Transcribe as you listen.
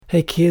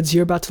Hey kids,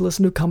 you're about to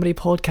listen to a comedy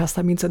podcast.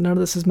 That means that none of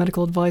this is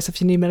medical advice.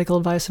 If you need medical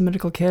advice and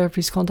medical care,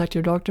 please contact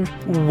your doctor.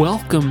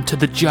 Welcome to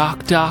the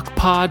Jock Doc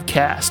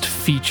Podcast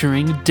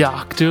featuring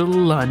Dr.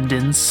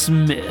 London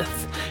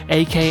Smith,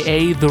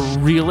 aka the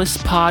realest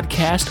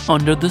podcast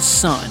under the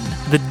sun.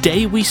 The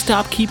day we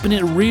stop keeping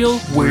it real,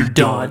 we're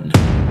done.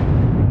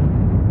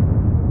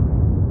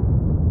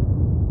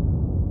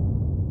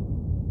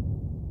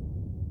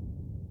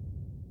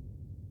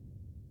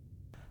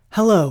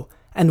 Hello,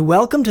 and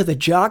welcome to the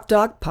Jock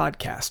Doc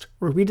Podcast,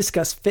 where we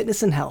discuss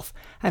fitness and health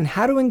and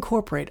how to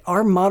incorporate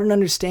our modern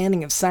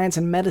understanding of science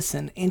and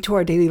medicine into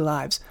our daily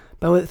lives,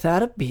 but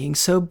without it being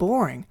so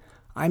boring.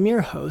 I'm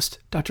your host,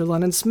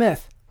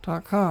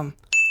 drlondonsmith.com.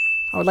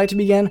 I would like to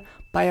begin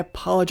by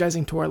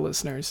apologizing to our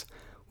listeners.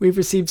 We've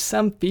received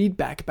some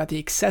feedback about the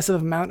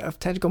excessive amount of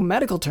technical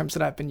medical terms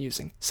that I've been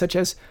using, such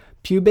as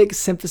pubic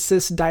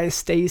symphysis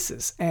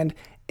diastasis and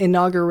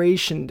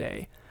inauguration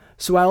day.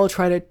 So I will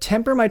try to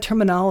temper my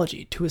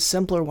terminology to a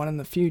simpler one in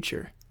the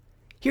future.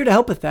 Here to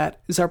help with that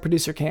is our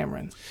producer,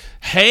 Cameron.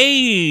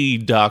 Hey,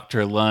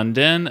 Dr.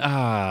 London.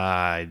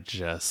 I'm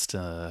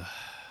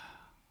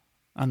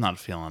not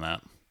feeling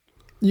it.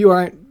 You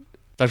aren't...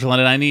 Dr.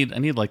 London, I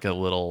need like a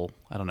little,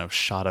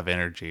 shot of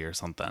energy or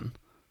something.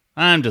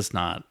 I'm just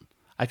not.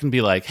 I can be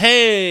like,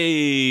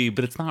 hey,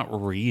 but it's not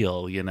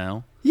real, you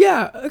know?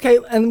 Yeah, okay,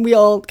 and we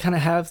all kind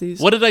of have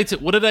these... What did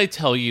I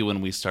tell you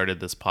when we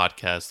started this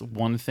podcast?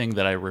 One thing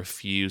that I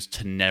refuse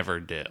to never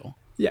do.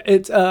 Yeah,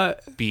 it's...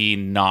 be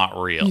not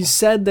real. You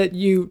said that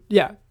you...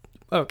 Yeah,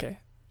 okay.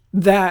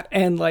 That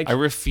and like... I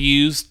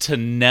refuse to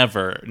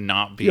never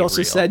not be real. You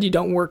also said you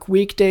don't work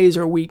weekdays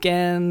or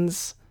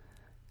weekends.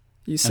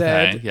 You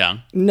said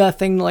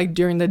nothing like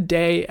during the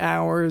day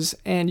hours,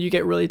 and you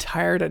get really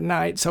tired at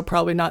night, so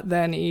probably not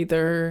then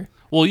either.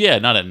 Well, yeah,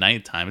 not at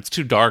nighttime. It's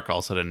too dark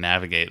also to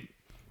navigate.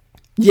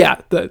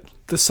 Yeah, the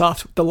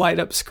light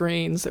up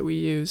screens that we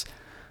use.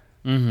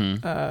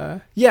 Mm-hmm.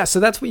 Yeah, so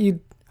that's what you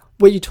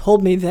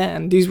told me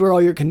then. These were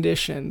all your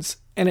conditions,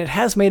 and it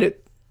has made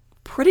it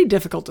pretty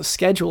difficult to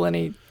schedule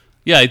any.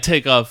 Yeah, I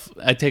take off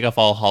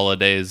all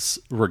holidays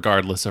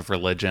regardless of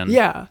religion.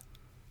 Yeah.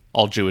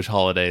 All Jewish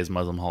holidays,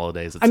 Muslim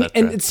holidays, etc.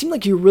 And it seemed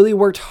like you really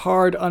worked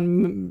hard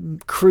on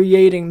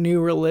creating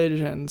new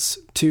religions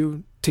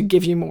to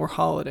give you more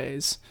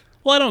holidays.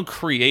 Well, I don't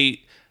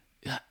create...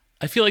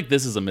 I feel like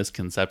this is a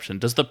misconception.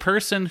 Does the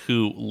person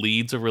who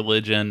leads a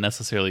religion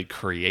necessarily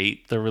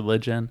create the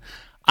religion?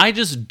 I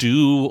just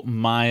do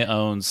my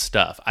own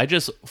stuff. I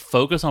just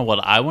focus on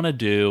what I want to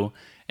do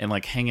and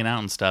like hanging out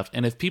and stuff.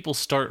 And if people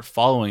start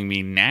following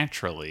me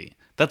naturally,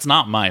 that's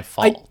not my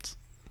fault.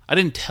 I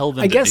didn't tell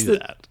them to do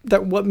that.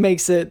 That what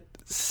makes it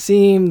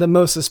seem the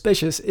most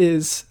suspicious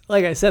is,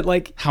 like I said,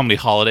 like... how many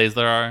holidays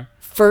there are?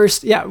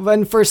 First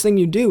thing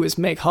you do is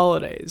make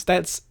holidays.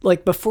 That's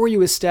like before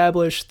you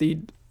establish the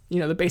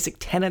basic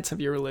tenets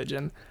of your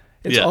religion,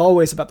 it's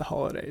always about the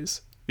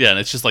holidays. Yeah, and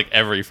it's just like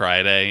every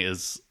Friday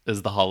is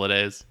the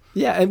holidays.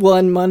 Yeah,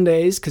 and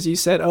Mondays, because you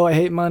said, oh, I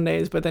hate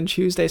Mondays, but then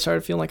Tuesday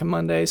started feeling like a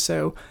Monday,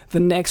 so the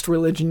next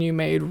religion you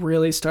made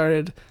really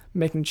started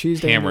making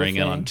Tuesday hammering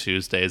in on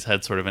Tuesdays,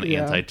 had sort of an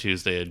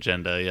anti-Tuesday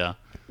agenda, yeah.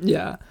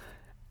 Yeah,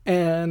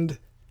 and...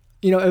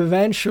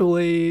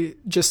 eventually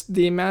just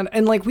the amount,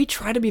 and like we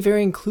try to be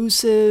very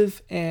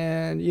inclusive,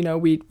 and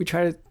we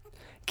try to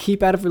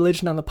keep out of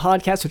religion on the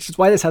podcast, which is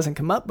why this hasn't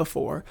come up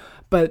before.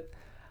 But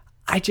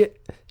I just,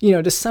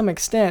 to some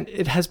extent,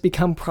 it has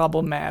become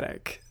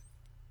problematic.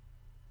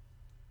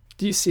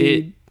 Do you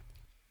see?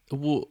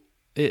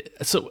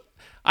 So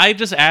I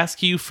just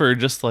ask you for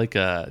just like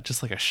a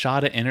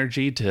shot of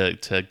energy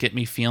to get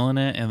me feeling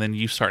it, and then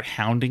you start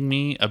hounding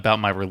me about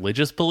my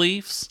religious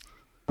beliefs.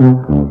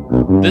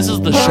 This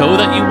is the show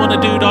that you want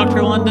to do,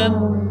 Dr.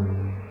 London?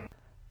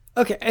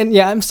 Okay, and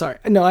yeah, I'm sorry.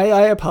 No,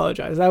 I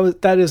apologize.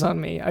 That is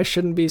on me. I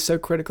shouldn't be so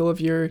critical of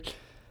your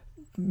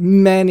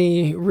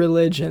many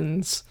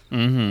religions.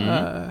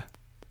 Mm-hmm.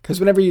 Because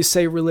whenever you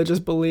say religious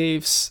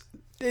beliefs,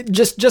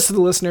 just so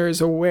the listener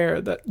is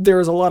aware that there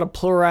is a lot of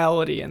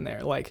plurality in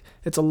there. Like,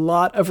 it's a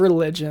lot of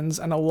religions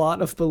and a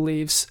lot of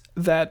beliefs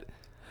that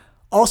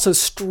also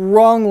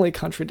strongly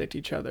contradict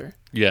each other.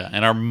 Yeah,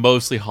 and are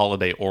mostly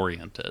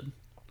holiday-oriented.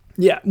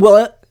 Yeah,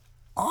 well,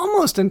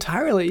 almost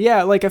entirely.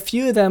 Yeah, like a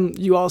few of them,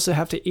 you also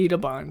have to eat a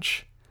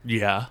bunch.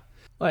 Yeah.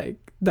 Like,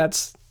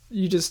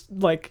 you just,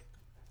 like,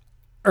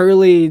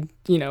 early,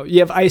 you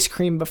have ice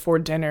cream before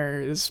dinner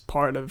is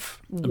part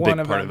of one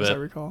of them, as I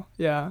recall.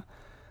 Yeah.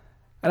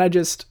 And I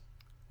just...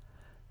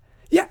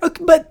 Yeah,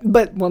 but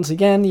once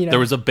again, there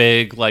was a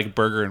big, like,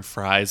 burger and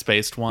fries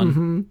based one.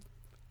 Mm-hmm.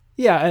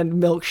 Yeah,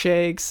 and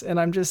milkshakes, and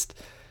I'm just,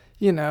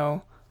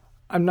 I'm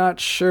not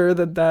sure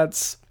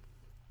that's...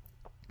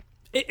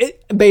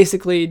 It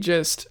basically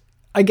just,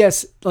 I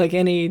guess, like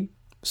any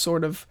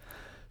sort of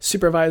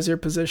supervisor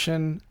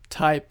position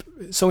type,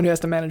 someone who has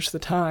to manage the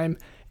time,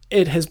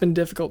 it has been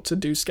difficult to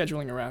do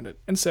scheduling around it.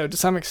 And so to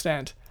some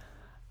extent,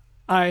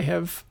 I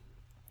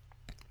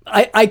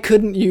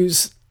couldn't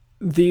use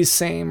these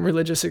same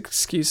religious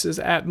excuses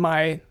at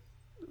my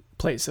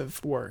place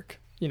of work,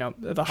 at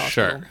the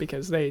hospital,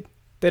 because they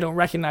they don't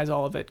recognize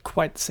all of it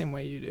quite the same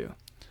way you do.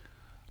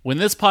 When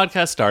this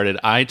podcast started,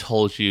 I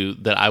told you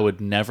that I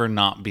would never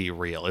not be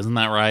real. Isn't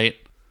that right?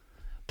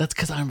 That's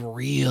because I'm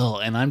real,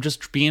 and I'm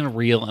just being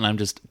real, and I'm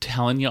just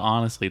telling you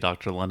honestly,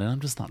 Dr. London, I'm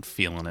just not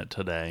feeling it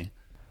today.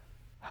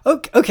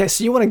 Okay,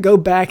 so you want to go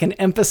back and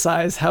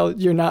emphasize how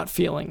you're not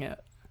feeling it.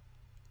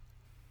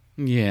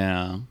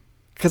 Yeah.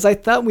 Because I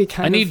thought we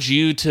kind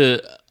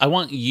I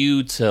want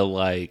you to,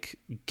 like,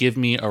 give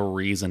me a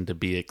reason to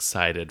be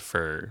excited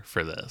for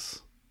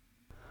this.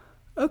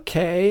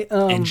 Okay.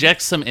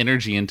 Inject some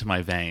energy into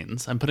my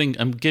veins.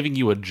 I'm giving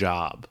you a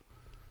job.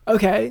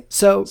 Okay,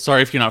 so...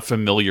 Sorry if you're not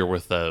familiar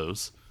with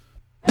those.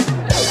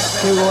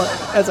 Okay, well,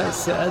 as I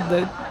said,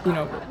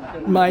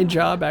 that, my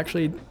job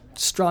actually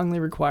strongly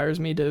requires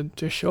me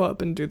to show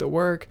up and do the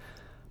work.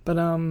 But,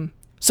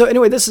 so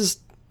anyway, this is,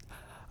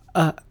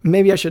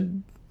 maybe I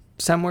should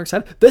sound more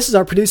excited. This is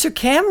our producer,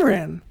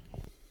 Cameron.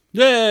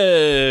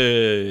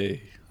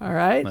 Yay! All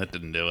right. That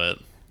didn't do it.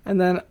 And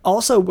then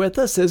also with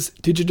us is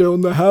Digital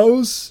in the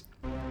House.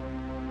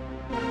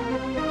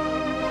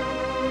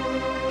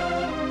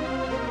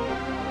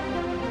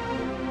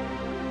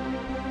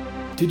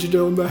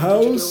 Digital in the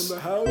House.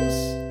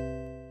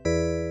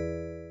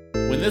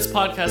 When this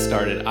podcast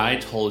started, I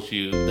told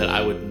you that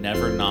I would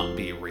never not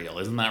be real.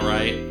 Isn't that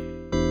right?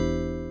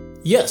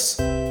 Yes.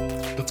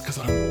 That's because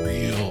I'm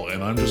real,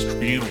 and I'm just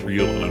being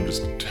real, and I'm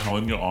just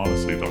telling you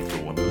honestly,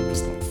 Dr. London, I'm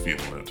just not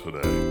feeling it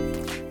today.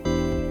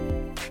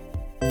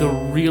 The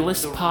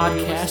realest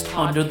podcast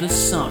under the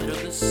sun.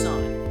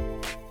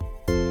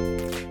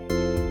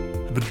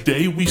 The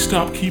day we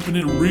stop keeping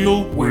it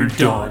real, we're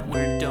done.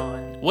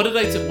 What did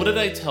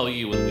I tell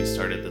you when we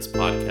started this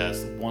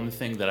podcast? One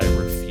thing that I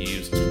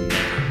refuse to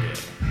never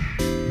do.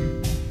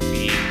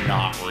 Be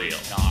not real.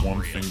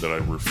 One thing that I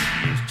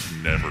refuse to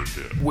never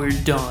do. We're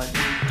done.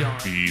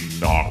 Be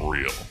not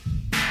real.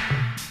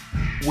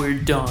 We're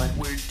done.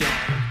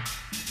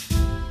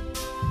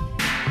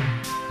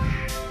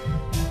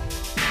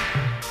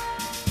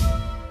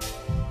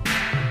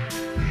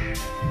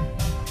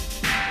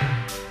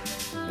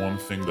 One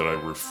thing that I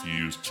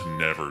refuse to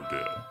never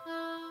do.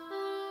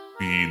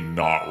 Be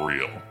not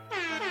real.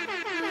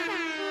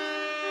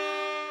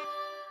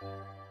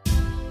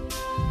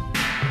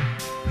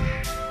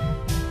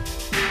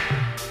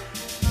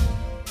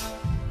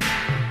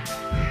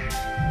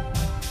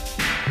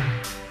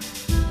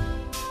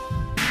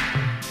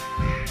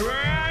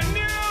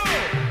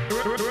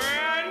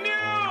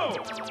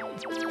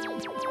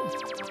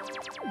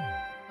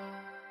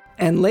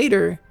 And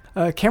later,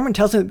 Cameron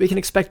tells him that we can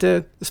expect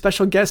a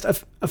special guest,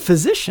 a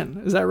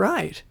physician. Is that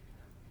right?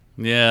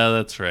 Yeah,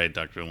 that's right,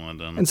 Dr.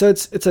 London. And so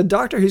it's a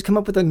doctor who's come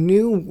up with a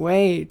new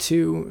way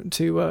to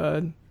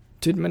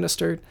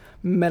administer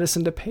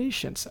medicine to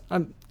patients.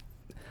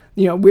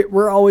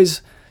 We're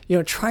always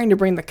trying to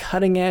bring the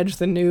cutting edge,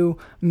 the new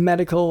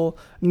medical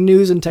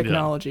news and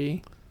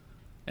technology. Yeah.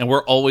 And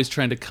we're always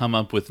trying to come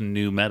up with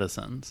new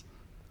medicines.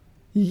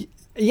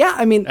 Yeah,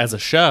 I mean, as a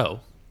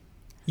show.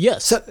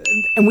 Yes. So,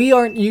 and we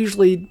aren't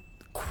usually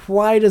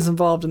quite as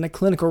involved in the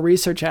clinical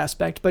research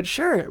aspect, but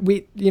sure,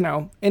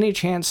 any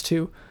chance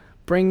to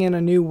bring in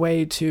a new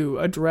way to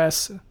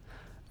address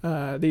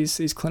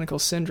these clinical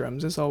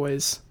syndromes is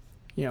always,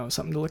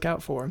 something to look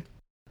out for.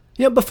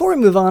 Before we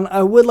move on,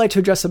 I would like to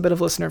address a bit of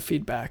listener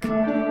feedback.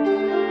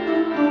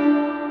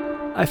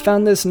 I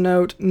found this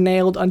note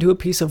nailed onto a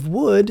piece of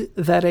wood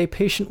that a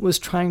patient was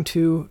trying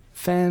to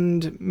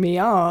fend me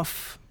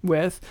off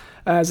with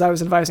as I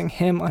was advising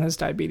him on his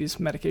diabetes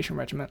medication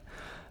regimen.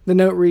 The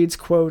note reads,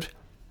 quote,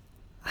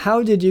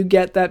 "How did you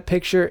get that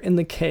picture in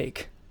the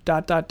cake? ...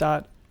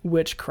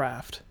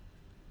 Witchcraft."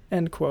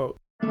 End quote.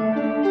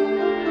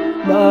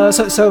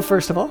 So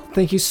first of all,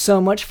 thank you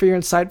so much for your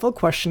insightful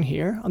question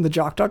here on the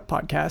Jock Doc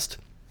podcast.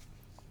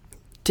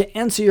 To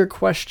answer your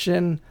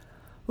question,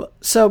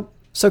 so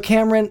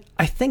Cameron,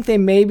 I think they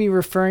may be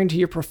referring to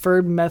your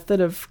preferred method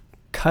of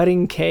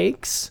cutting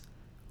cakes,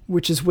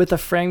 which is with a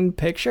framed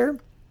picture.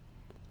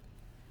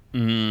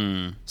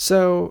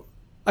 So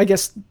I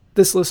guess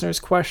this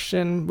listener's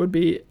question would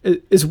be,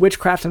 is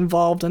witchcraft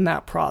involved in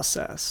that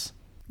process?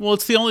 Well,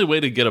 it's the only way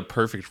to get a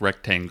perfect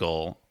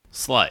rectangle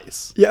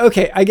slice. Yeah,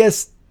 okay. I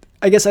guess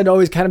I'd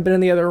always kind of been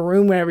in the other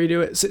room whenever you do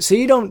it. So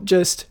you don't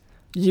just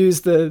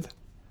use the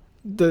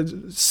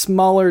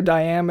smaller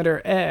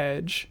diameter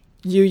edge.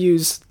 You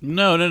use...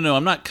 No.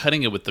 I'm not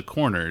cutting it with the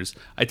corners.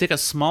 I take a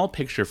small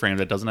picture frame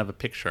that doesn't have a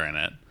picture in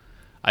it.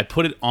 I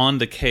put it on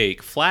the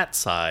cake, flat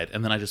side,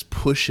 and then I just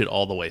push it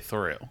all the way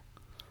through.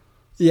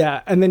 Yeah,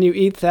 and then you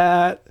eat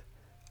that,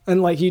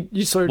 and like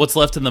you sort of... What's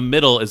left in the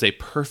middle is a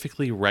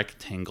perfectly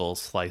rectangle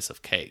slice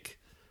of cake.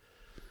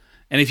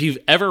 And if you've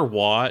ever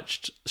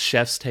watched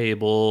Chef's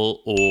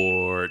Table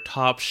or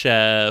Top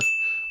Chef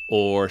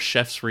or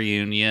Chef's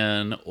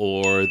Reunion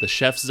or The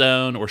Chef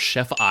Zone or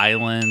Chef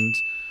Island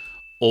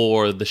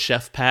or The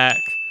Chef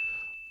Pack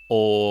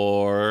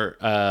or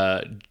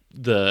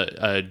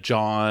the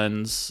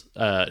John's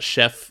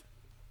Chef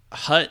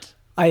Hut.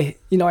 I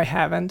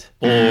haven't.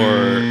 Or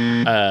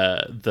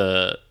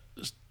the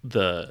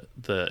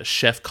the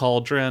Chef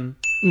Cauldron,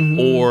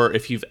 or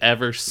if you've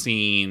ever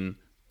seen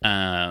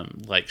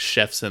like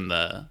Chefs in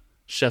the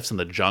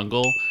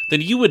Jungle,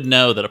 then you would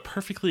know that a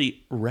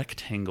perfectly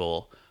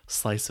rectangle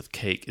slice of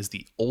cake is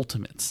the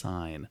ultimate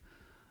sign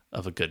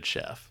of a good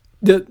chef.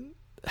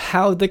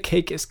 How the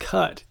cake is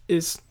cut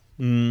is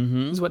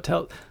what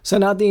tells. So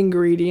not the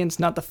ingredients,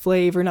 not the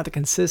flavor, not the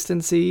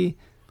consistency.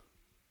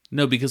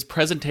 No, because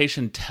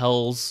presentation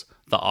tells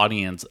the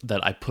audience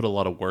that I put a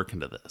lot of work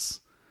into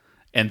this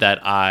and that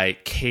I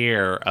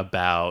care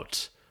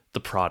about the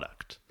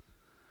product.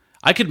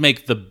 I could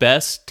make the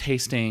best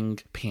tasting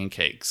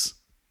pancakes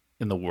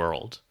in the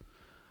world,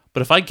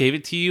 but if I gave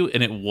it to you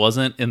and it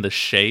wasn't in the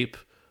shape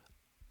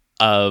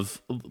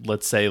of,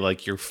 let's say,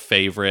 like your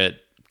favorite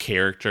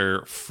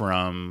character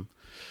from,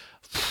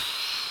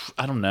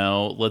 I don't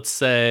know, let's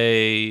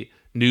say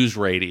News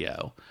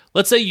Radio.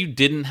 Let's say you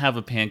didn't have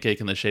a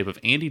pancake in the shape of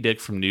Andy Dick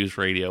from News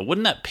Radio.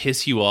 Wouldn't that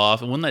piss you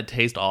off? And wouldn't that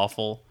taste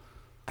awful?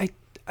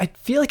 I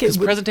feel like because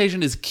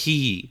presentation is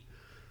key.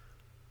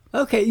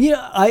 Okay,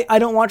 I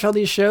don't watch all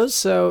these shows,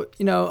 so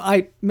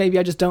maybe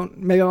I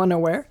I'm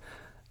unaware.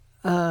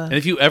 And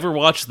if you ever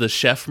watch The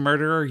Chef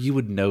Murderer, you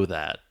would know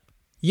that.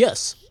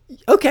 Yes.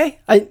 Okay.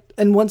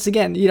 And once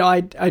again,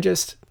 I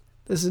just,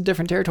 this is a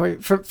different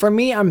territory. For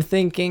me, I'm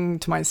thinking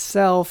to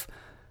myself,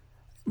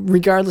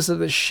 regardless of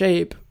the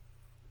shape,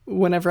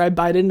 whenever I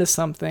bite into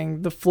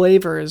something, the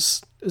flavor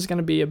is going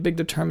to be a big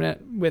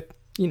determinant with,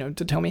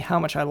 to tell me how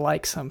much I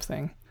like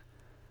something,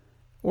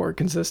 or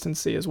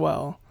consistency as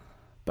well.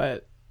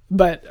 But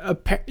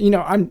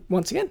I'm,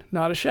 once again,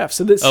 not a chef.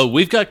 So this. Oh,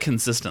 we've got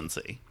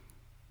consistency.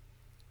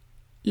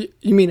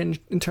 You mean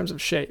in terms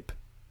of shape?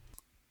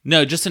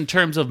 No, just in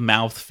terms of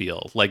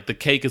mouthfeel. Like the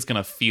cake is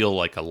going to feel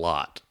like a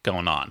lot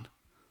going on.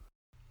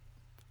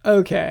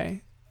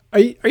 Okay. Are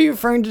you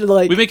referring to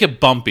like... We make it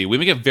bumpy. We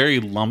make it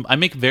very I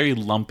make very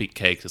lumpy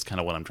cakes is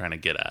kind of what I'm trying to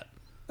get at.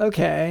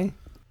 Okay.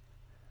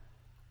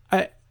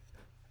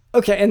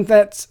 Okay, and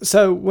that's...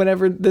 So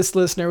whenever this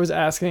listener was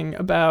asking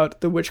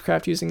about the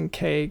witchcraft using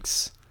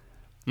cakes,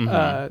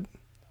 but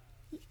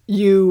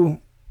your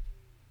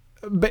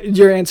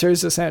answer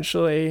is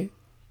essentially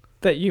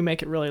that you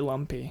make it really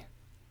lumpy.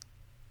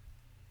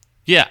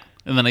 Yeah,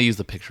 and then I use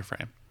the picture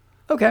frame.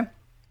 Okay. All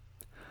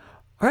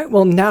right,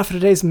 well, now for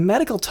today's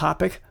medical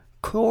topic,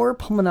 cor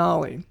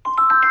pulmonale.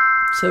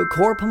 So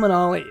cor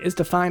pulmonale is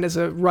defined as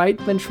a right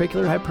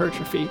ventricular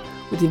hypertrophy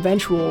with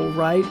eventual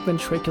right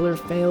ventricular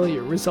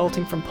failure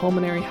resulting from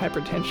pulmonary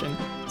hypertension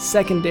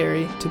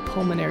secondary to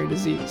pulmonary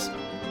disease.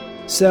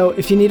 So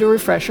if you need a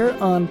refresher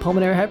on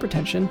pulmonary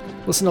hypertension,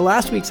 listen to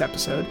last week's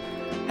episode,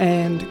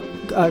 and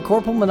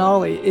cor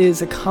pulmonale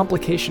is a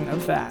complication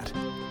of that.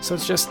 So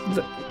it's just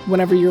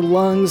whenever your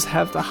lungs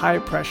have the high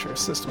pressure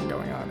system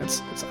going on. It's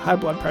high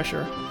blood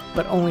pressure,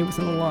 but only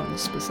within the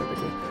lungs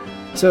specifically.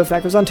 So if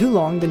that goes on too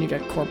long, then you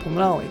get cor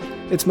pulmonale.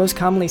 It's most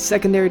commonly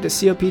secondary to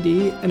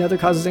COPD, and other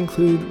causes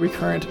include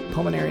recurrent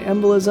pulmonary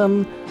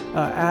embolism,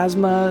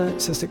 asthma,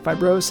 cystic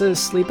fibrosis,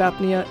 sleep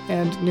apnea,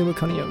 and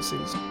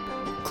pneumoconiosis.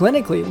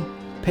 Clinically,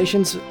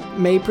 patients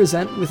may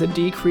present with a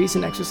decrease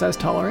in exercise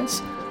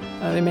tolerance.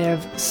 They may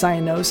have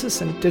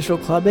cyanosis and digital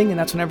clubbing, and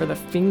that's whenever the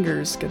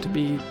fingers get to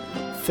be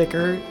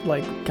thicker,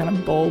 like kind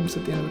of bulbs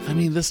at the end of the finger.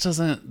 I mean, this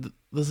doesn't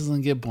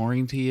get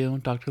boring to you,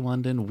 Dr.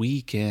 London?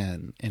 Week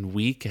in and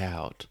week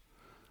out,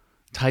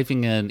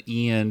 typing in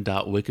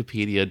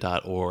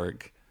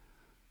ian.wikipedia.org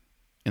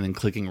and then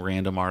clicking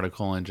random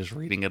article and just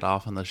reading it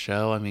off on the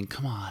show. I mean,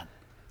 come on.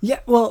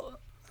 Yeah, well,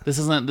 this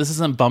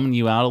isn't bumming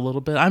you out a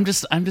little bit. I'm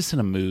just in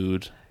a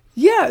mood.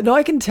 Yeah, no,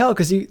 I can tell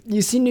because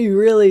you seem to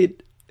really.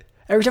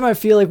 Every time I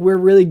feel like we're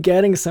really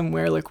getting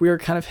somewhere, like we're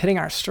kind of hitting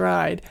our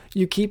stride,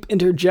 you keep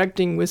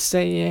interjecting with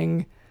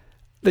saying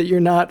that you're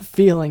not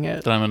feeling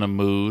it. That I'm in a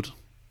mood.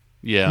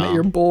 Yeah. That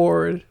you're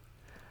bored.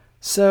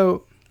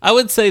 So I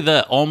would say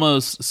that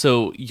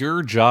so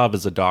your job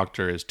as a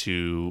doctor is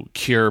to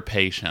cure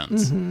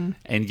patients,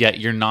 and yet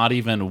you're not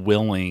even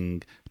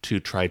willing to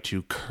try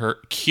to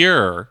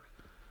cure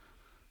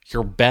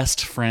your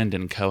best friend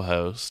and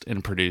co-host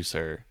and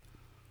producer.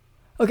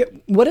 Okay,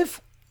 what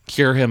if...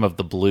 Cure him of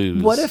the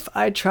blues. What if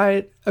I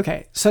tried...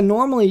 Okay, so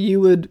normally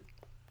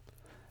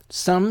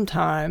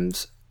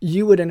sometimes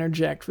you would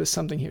interject with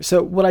something here.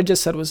 So what I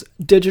just said was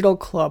digital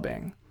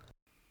clubbing.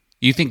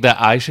 You think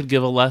that I should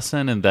give a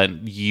lesson and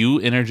then you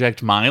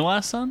interject my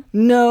lesson?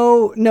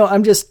 No,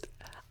 I'm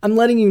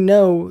letting you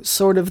know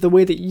sort of the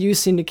way that you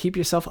seem to keep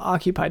yourself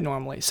occupied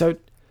normally. So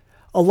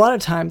a lot of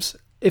times,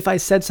 if I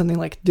said something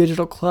like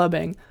digital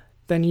clubbing,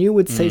 then you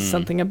would say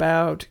something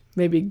about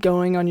maybe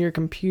going on your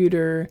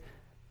computer,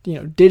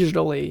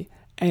 digitally,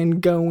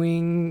 and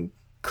going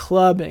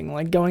clubbing,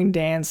 like going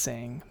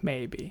dancing,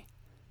 maybe,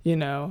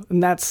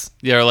 and that's...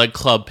 Yeah, or like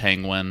Club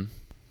Penguin.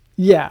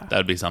 Yeah. That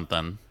would be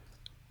something.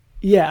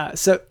 Yeah,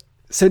 so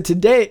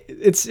today,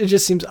 it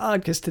just seems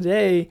odd, because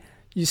today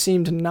you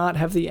seem to not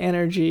have the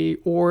energy,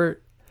 or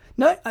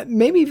not,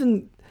 maybe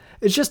even,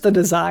 it's just the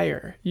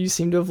desire. You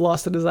seem to have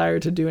lost the desire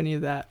to do any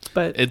of that,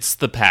 but... It's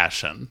the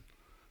passion.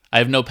 I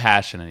have no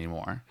passion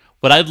anymore.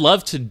 But I'd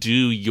love to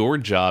do your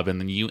job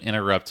and then you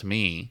interrupt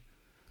me.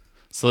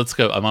 So let's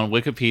go. I'm on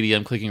Wikipedia.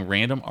 I'm clicking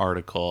random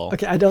article.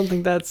 Okay, I don't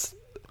think that's...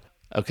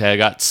 Okay, I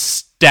got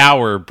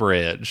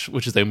Stourbridge,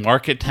 which is a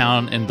market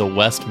town in the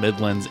West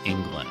Midlands,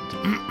 England.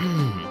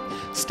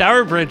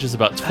 Stourbridge is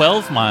about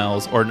 12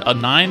 miles or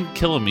 9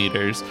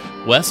 kilometers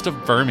west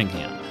of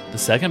Birmingham, the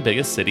second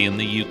biggest city in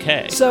the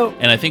UK.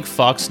 And I think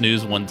Fox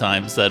News one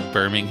time said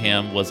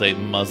Birmingham was a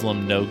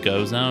Muslim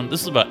no-go zone.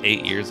 This was about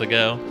 8 years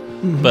ago,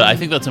 but I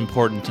think that's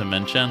important to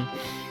mention.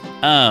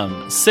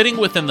 Sitting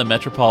within the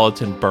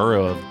metropolitan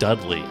borough of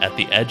Dudley at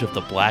the edge of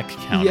the Black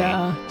Country,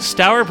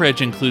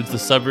 Stourbridge includes the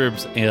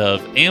suburbs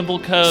of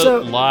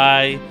Amblecote,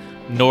 Lye,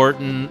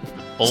 Norton,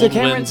 Old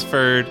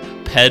Winsford,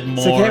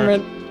 Pedmore. So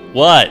Cameron,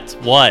 what?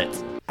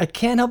 I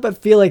can't help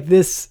but feel like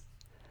this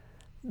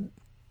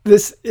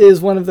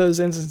is one of those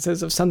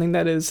instances of something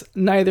that is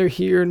neither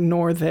here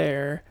nor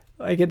there.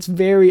 Like, it's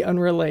very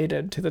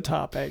unrelated to the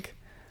topic.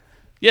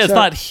 Yeah, it's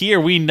not here.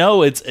 We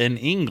know it's in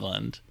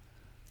England.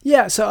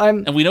 Yeah,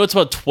 and we know it's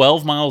about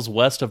 12 miles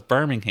west of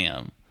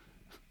Birmingham,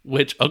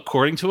 which,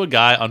 according to a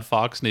guy on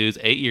Fox News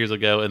 8 years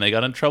ago, and they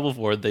got in trouble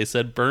for it, they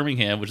said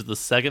Birmingham, which is the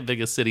second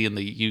biggest city in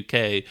the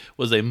UK,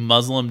 was a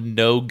Muslim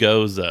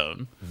no-go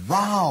zone.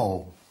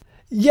 Wow.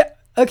 Yeah,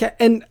 okay,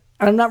 and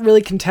I'm not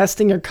really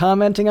contesting or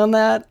commenting on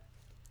that.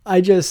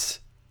 I just,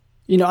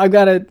 I've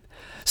got to...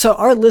 So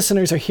our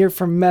listeners are here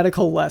for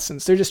medical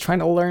lessons. They're just trying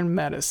to learn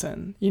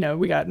medicine.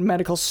 We got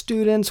medical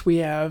students, we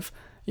have...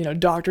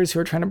 doctors who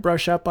are trying to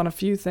brush up on a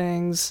few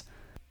things.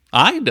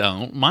 I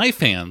don't. My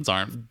fans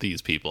aren't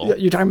these people.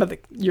 You're talking about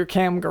your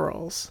cam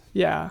girls.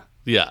 Yeah.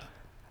 Yeah.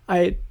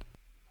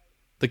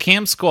 The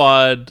cam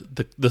squad,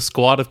 the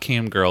squad of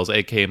cam girls,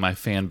 aka my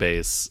fan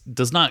base,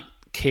 does not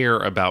care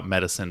about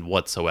medicine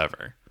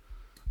whatsoever.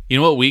 You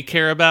know what we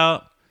care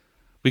about?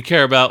 We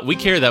care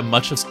that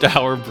much of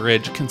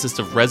Stourbridge consists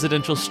of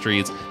residential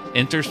streets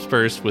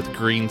interspersed with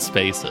green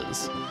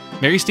spaces.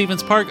 Mary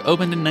Stevens Park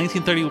opened in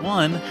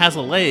 1931, has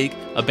a lake,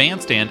 a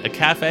bandstand, a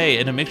cafe,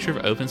 and a mixture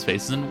of open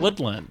spaces and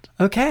woodland.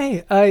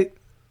 Okay,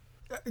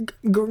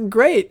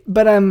 great,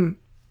 but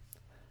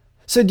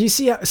so do you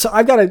see? So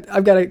I've got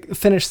to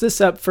finish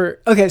this up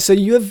for. Okay, so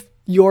you have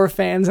your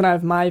fans and I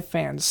have my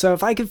fans. So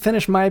if I could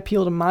finish my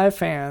appeal to my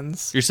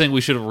fans, you're saying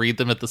we should read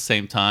them at the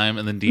same time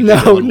and then split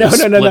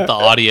the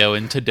audio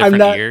into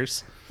different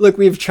ears. Look,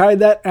 we've tried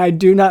that, and I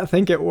do not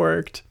think it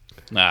worked.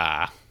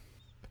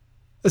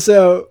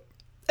 So.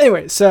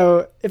 Anyway,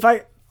 so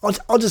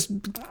I'll just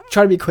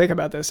try to be quick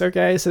about this,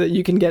 okay? So that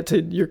you can get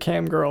to your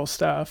cam girl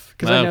stuff,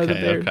 because I know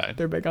that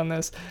they're big on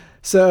this.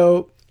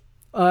 So,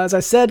 as I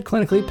said,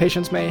 clinically,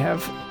 patients may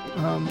have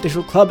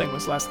digital clubbing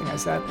was the last thing I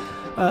said.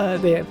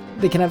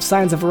 They can have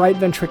signs of right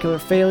ventricular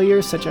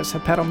failure, such as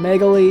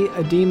hepatomegaly,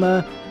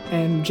 edema,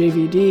 and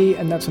JVD,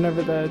 and that's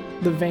whenever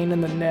the vein in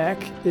the neck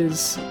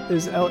is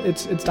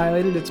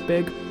dilated, it's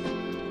big,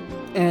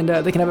 and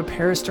they can have a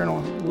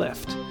parasternal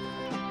lift.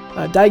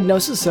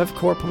 Diagnosis of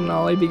cor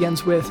pulmonale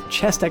begins with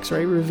chest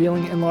x-ray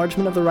revealing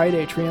enlargement of the right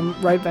atrium,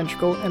 right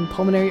ventricle, and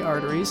pulmonary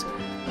arteries.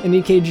 An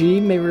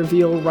EKG may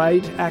reveal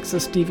right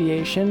axis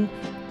deviation,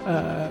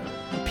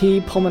 P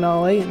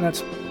pulmonale, and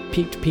that's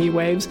peaked P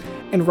waves,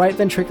 and right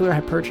ventricular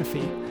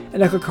hypertrophy. An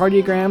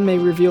echocardiogram may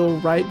reveal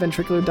right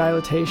ventricular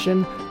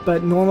dilatation,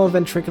 but normal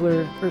left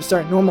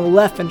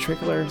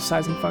ventricular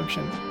size and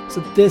function. So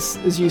this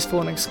is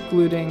useful in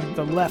excluding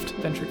the left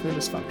ventricular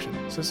dysfunction.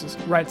 So this is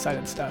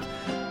right-sided stuff.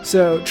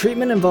 So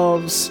treatment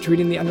involves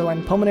treating the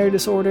underlying pulmonary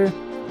disorder.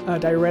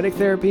 Diuretic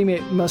therapy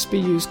must be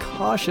used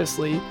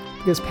cautiously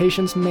because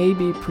patients may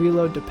be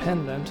preload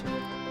dependent.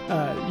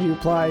 You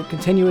apply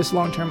continuous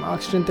long-term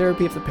oxygen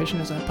therapy if the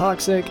patient is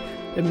hypoxic.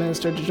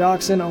 Administer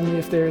digoxin only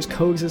if there is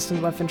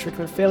coexistent left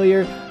ventricular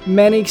failure.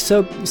 Many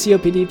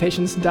COPD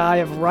patients die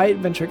of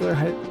right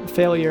ventricular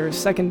failure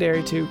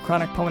secondary to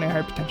chronic pulmonary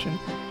hypertension,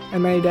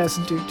 and many deaths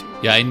due to.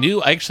 Yeah,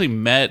 I actually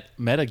met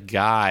a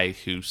guy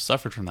who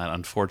suffered from that.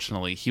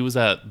 Unfortunately,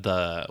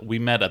 we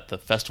met at the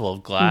Festival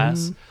of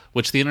Glass,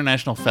 which the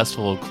International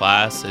Festival of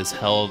Glass is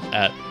held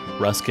at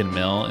Ruskin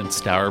Mill in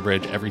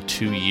Stourbridge every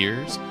 2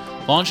 years.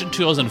 Launched in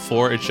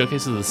 2004, it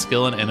showcases the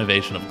skill and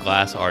innovation of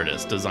glass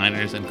artists,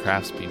 designers, and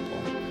craftspeople.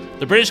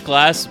 The British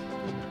Glass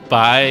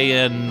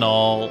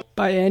Biennial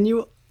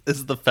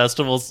is the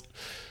festival's...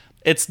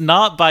 It's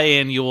not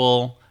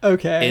biannual.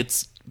 Okay.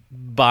 It's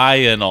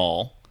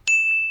biennial.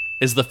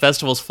 Is the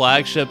festival's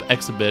flagship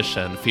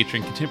exhibition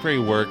featuring contemporary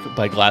work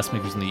by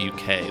glassmakers in the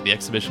UK. The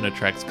exhibition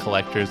attracts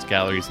collectors,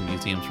 galleries, and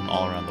museums from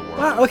all around the world.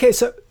 Wow, okay,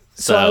 so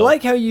I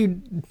like how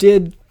you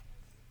did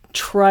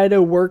try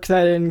to work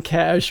that in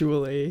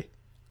casually.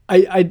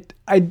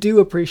 I do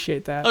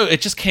appreciate that. Oh, it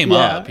just came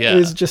up, yeah. It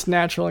was just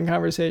natural in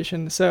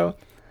conversation. So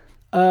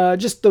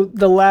just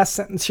the last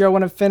sentence here I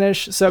want to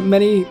finish. So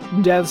many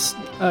deaths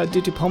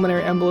due to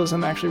pulmonary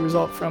embolism actually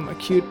result from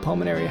acute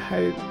pulmonary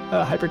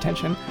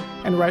hypertension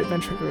and right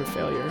ventricular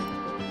failure.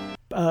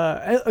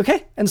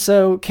 Okay, and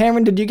so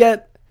Cameron, did you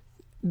get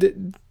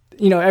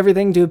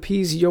everything to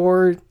appease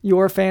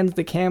your fans,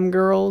 the cam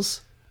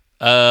girls?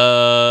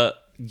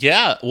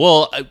 Yeah,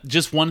 well,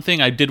 just one thing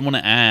I did want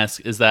to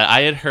ask is that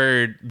I had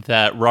heard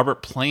that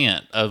Robert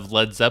Plant of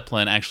Led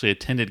Zeppelin actually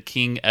attended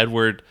King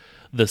Edward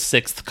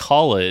VI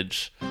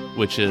College,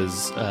 which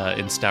is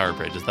in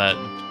Stourbridge.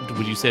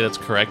 Would you say that's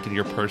correct in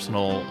your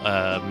personal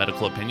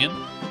medical opinion?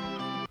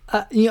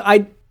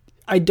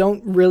 I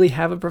don't really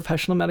have a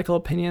professional medical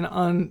opinion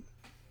on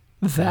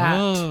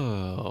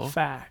that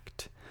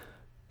fact.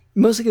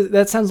 Mostly because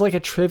that sounds like a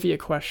trivia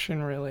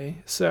question,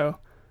 really. So,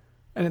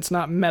 and it's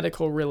not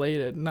medical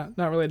related, not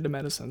related to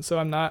medicine. So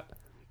I'm not,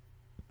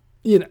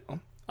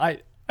 I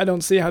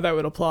don't see how that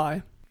would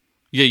apply.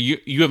 Yeah,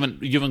 you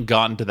haven't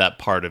gotten to that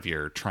part of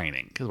your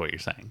training, is what you're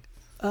saying.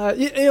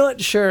 You know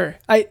what? Sure.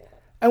 I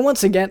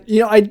once again,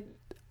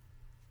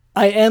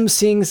 I am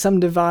seeing some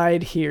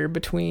divide here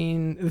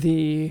between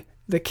the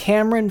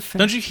Cameron.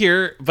 Don't you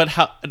hear?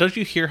 Don't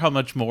you hear how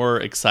much more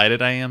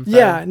excited I am?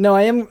 Yeah. No,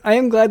 I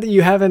am glad that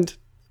you haven't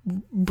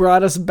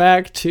brought us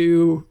back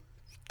to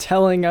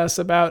telling us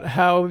about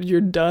how you're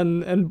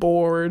done and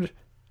bored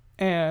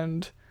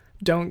and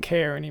don't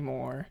care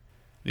anymore.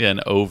 Yeah,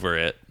 and over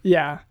it.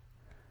 Yeah.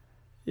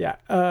 Yeah.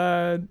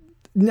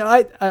 No,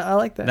 I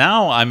like that.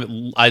 Now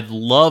I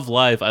love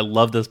life. I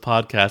love this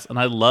podcast, and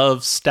I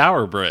love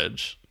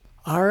Stourbridge.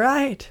 All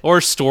right. Or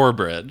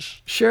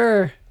Storebridge.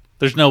 Sure.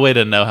 There's no way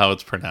to know how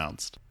it's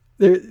pronounced.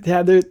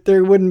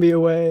 There wouldn't be a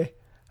way.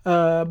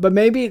 But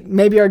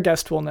maybe our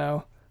guest will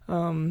know.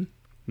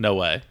 No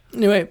way.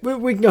 Anyway,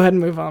 we can go ahead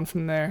and move on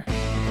from there.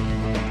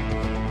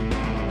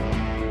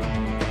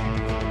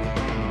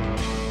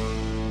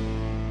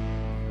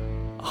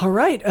 All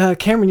right,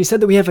 Cameron, you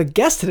said that we have a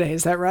guest today.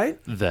 Is that right?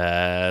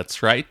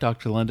 That's right,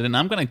 Dr. London. And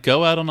I'm going to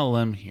go out on a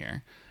limb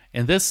here.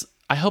 And this,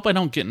 I hope I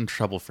don't get in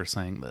trouble for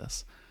saying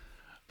this,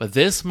 but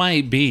this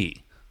might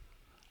be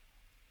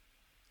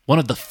one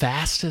of the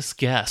fastest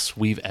guests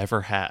we've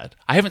ever had.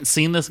 I haven't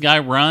seen this guy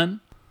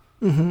run,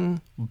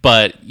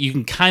 but you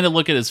can kind of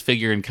look at his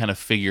figure and kind of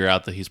figure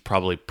out that he's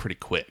probably pretty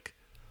quick.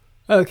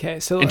 Okay,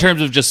 so in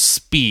terms of just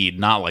speed,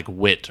 not like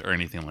wit or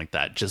anything like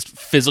that, just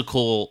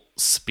physical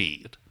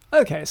speed.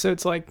 Okay, so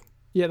it's like,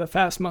 the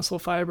fast muscle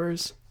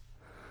fibers.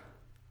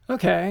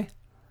 Okay.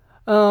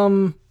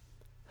 So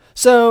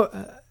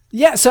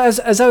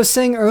as I was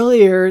saying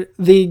earlier,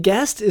 the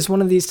guest is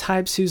one of these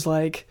types who's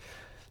like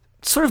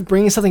sort of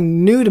bringing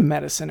something new to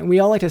medicine, and we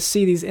all like to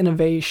see these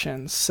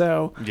innovations.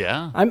 So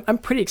yeah, I'm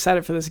pretty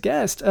excited for this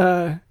guest.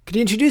 Could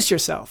you introduce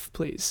yourself,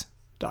 please,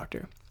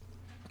 Doctor?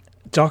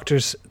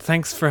 Doctors,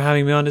 thanks for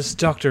having me on. This is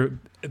Dr.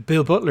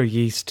 Bill Butler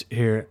Yeast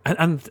here,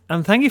 and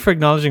thank you for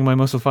acknowledging my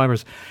muscle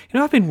fibers.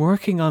 I've been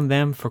working on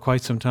them for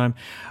quite some time.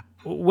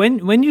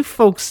 When you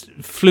folks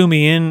flew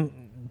me in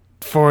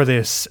for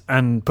this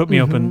and put me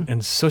up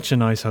in such a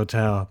nice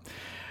hotel,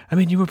 I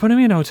mean, you were putting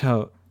me in a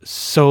hotel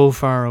so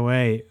far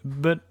away,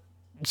 but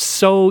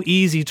so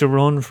easy to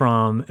run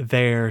from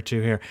there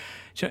to here.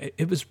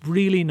 It was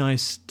really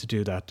nice to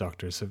do that,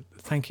 Doctor. So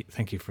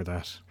thank you for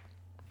that.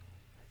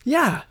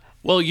 Yeah.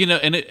 Well,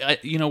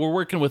 we're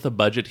working with a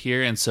budget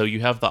here, and so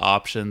you have the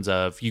options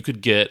of you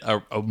could get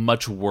a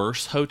much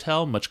worse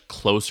hotel, much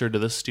closer to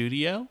the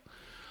studio,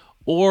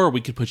 or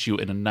we could put you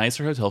in a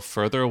nicer hotel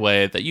further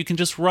away that you can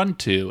just run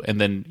to, and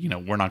then,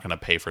 we're not going to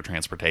pay for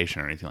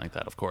transportation or anything like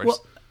that, of course.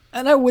 Well,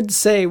 and I would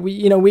say,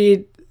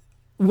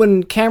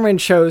 when Cameron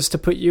chose to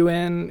put you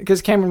in,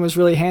 because Cameron was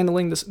really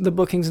handling the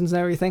bookings and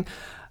everything,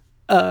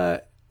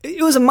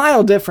 it was a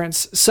mile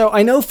difference. So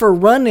I know for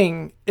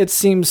running, it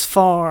seems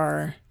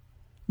far.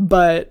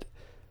 But,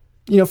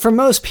 for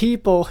most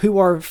people who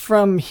are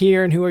from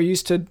here and who are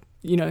used to,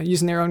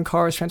 using their own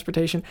cars,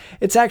 transportation,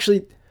 it's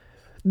actually,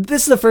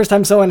 this is the first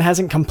time someone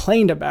hasn't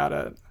complained about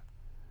it,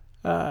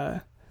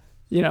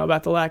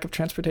 about the lack of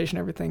transportation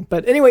and everything.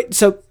 But anyway,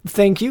 so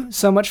thank you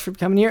so much for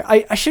coming here.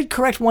 I should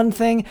correct one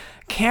thing.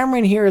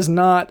 Cameron here is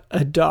not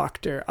a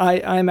doctor.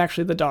 I'm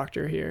actually the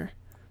doctor here.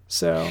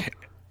 So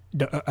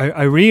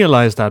I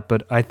realize that,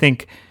 but I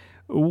think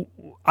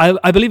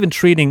I believe in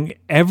treating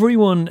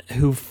everyone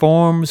who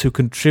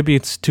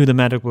contributes to the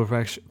medical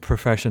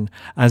profession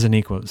as an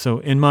equal. So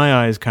in my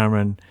eyes,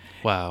 Cameron,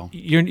 wow,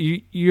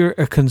 you're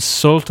a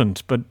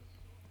consultant, but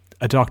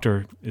a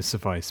doctor is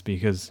suffice,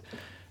 because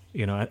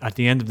at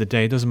the end of the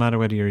day, it doesn't matter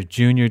whether you're a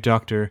junior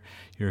doctor,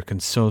 you're a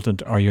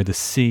consultant, or you're the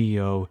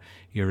CEO.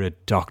 You're a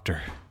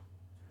doctor.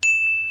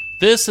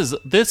 This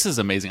is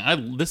amazing.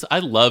 I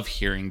love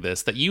hearing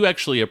this, that you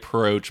actually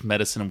approach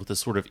medicine with this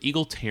sort of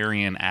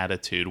egalitarian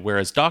attitude,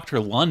 whereas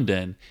Dr.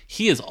 London,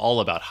 he is all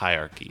about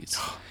hierarchies.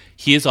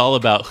 He is all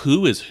about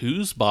who is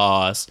whose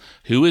boss,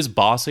 who is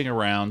bossing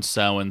around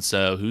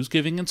so-and-so, who's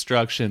giving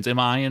instructions, am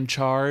I in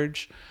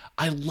charge?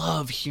 I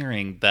love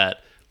hearing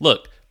that.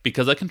 Look,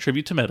 because I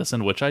contribute to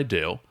medicine, which I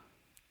do,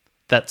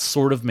 that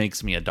sort of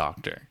makes me a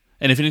doctor.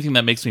 And if anything,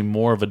 that makes me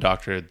more of a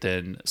doctor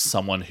than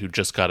someone who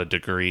just got a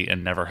degree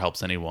and never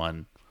helps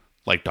anyone,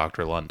 like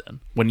Dr. London.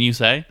 Wouldn't you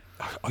say?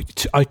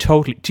 I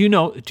totally. Do you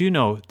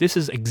know? This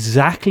is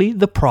exactly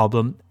the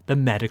problem the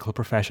medical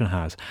profession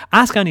has.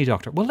 Ask any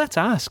doctor. Well, let's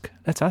ask,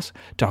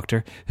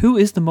 doctor, who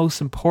is the most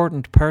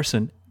important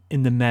person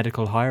in the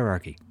medical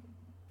hierarchy?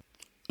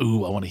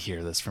 Ooh, I want to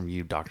hear this from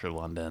you, Dr.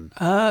 London.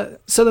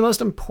 So the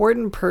most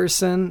important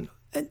person,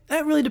 it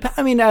really depends.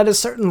 I mean, at a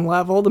certain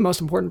level, the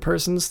most important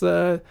person's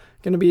going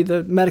to be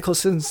the medical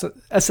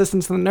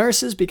assistants and the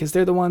nurses, because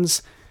they're the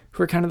ones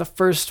who are kind of the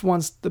first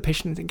ones the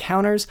patient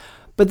encounters.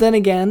 But then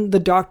again, the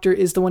doctor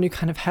is the one who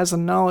kind of has the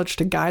knowledge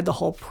to guide the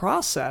whole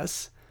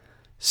process.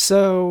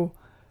 So,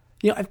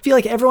 I feel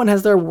like everyone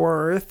has their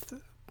worth,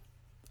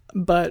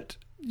 but,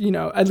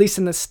 at least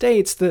in the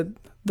States, the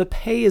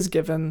pay is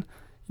given,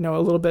 a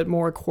little bit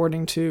more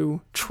according to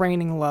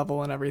training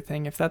level and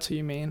everything, if that's what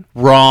you mean.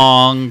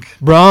 Wrong.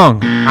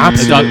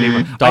 Absolutely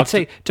wrong. I'd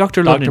say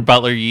Dr. London. Dr.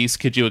 Butler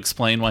Yeast, could you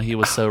explain why he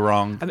was so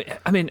wrong?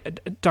 I mean,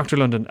 Dr.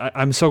 London,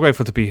 I'm so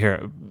grateful to be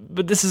here,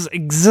 but this is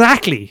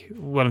exactly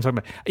what I'm talking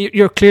about.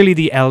 You're clearly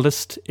the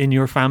eldest in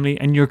your family,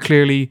 and you're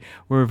clearly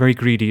were very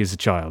greedy as a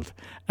child,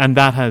 and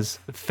that has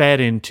fed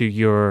into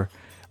your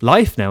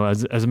life now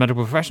as a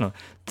medical professional.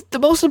 The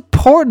most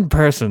important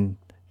person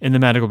in the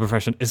medical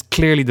profession is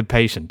clearly the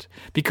patient,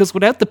 because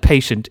without the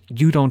patient,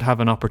 you don't have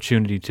an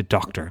opportunity to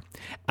doctor.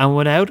 And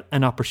without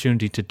an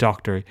opportunity to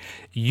doctor,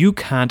 you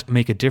can't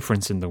make a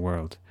difference in the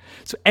world.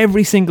 So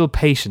every single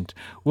patient,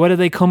 whether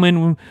they come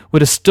in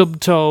with a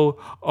stubbed toe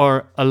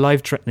or a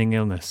life-threatening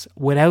illness,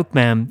 without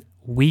them,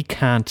 we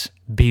can't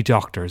be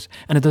doctors.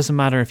 And it doesn't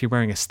matter if you're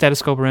wearing a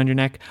stethoscope around your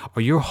neck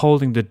or you're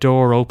holding the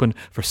door open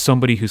for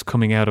somebody who's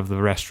coming out of the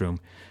restroom.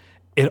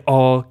 It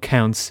all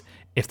counts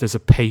if there's a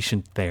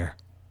patient there.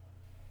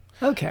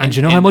 Okay. And do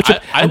you know how much?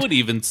 I would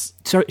even.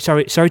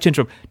 Sorry to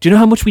interrupt. Do you know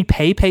how much we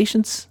pay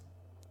patients?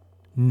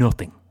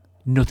 Nothing,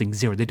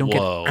 zero. They don't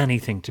get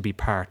anything to be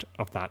part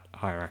of that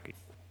hierarchy.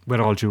 With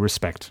all due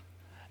respect.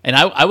 And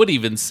I would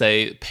even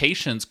say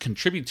patients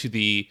contribute to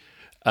the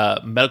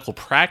medical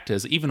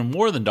practice even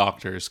more than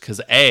doctors,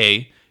 because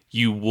A,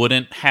 you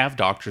wouldn't have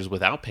doctors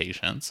without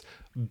patients.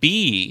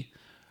 B,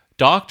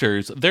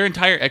 doctors, their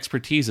entire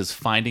expertise is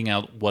finding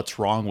out what's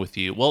wrong with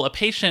you. Well, a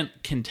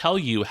patient can tell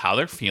you how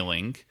they're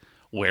feeling,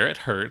 where it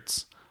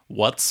hurts,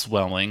 what's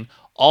swelling,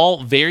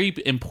 all very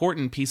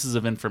important pieces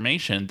of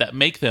information that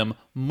make them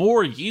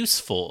more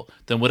useful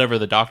than whatever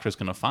the doctor is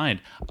going to find.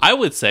 I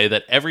would say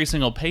that every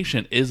single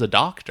patient is a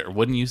doctor,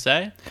 wouldn't you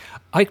say?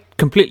 I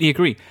completely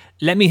agree.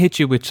 Let me hit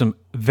you with some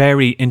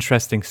very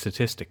interesting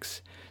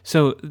statistics.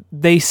 So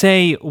they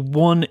say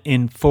 1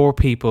 in 4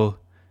 people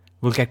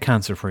will get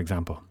cancer, for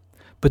example.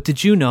 But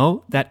did you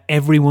know that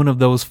every one of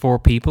those 4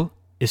 people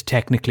is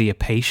technically a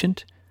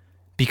patient?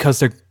 Because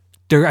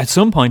they're at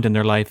some point in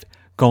their life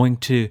going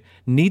to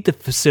need the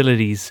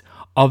facilities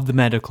of the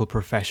medical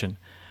profession.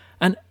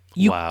 And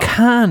you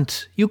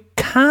can't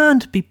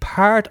be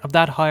part of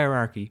that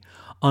hierarchy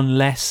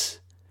unless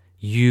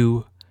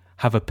you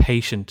have a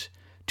patient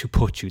to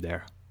put you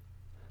there.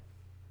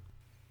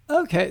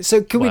 Okay,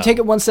 so could we take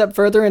it one step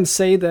further and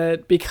say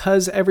that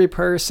because every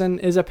person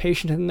is a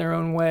patient in their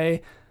own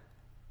way,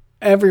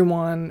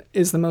 everyone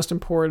is the most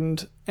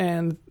important,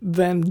 and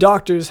then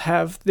doctors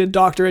have the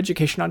doctor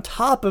education on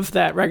top of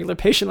that regular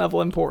patient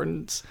level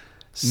importance?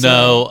 So,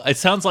 no, it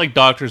sounds like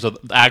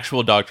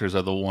actual doctors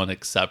are the one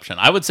exception.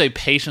 I would say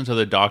patients are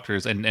the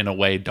doctors, and in a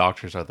way,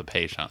 doctors are the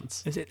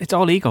patients. It's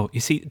all ego. You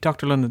see,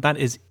 Dr. London, that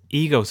is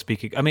ego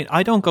speaking. I mean,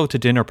 I don't go to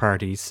dinner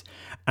parties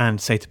and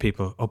say to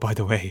people, oh, by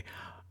the way,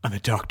 I'm a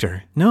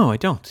doctor. No, I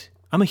don't.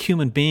 I'm a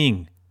human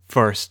being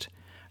first.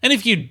 And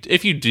if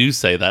you do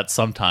say that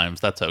sometimes,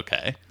 that's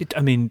okay.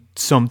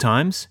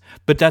 Sometimes,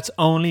 but that's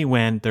only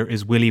when there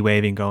is willy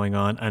waving going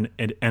on, and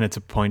it's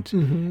a point.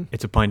 Mm-hmm.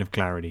 It's a point of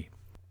clarity.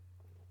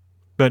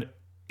 But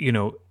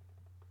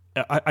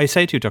I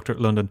say to you, Dr.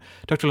 London,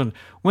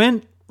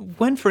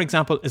 when, for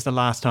example, is the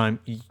last time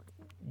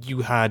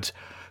you had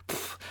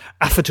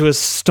affetous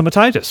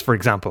stomatitis, for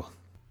example?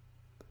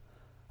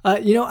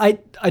 I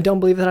don't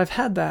believe that I've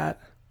had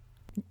that.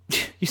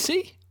 You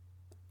see?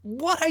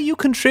 What are you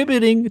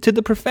contributing to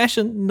the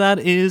profession that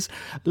is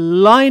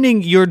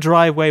lining your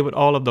driveway with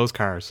all of those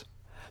cars?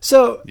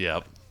 So,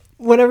 yep.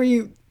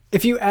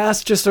 If you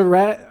ask just a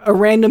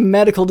random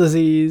medical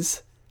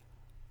disease,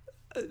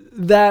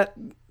 that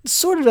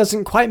sort of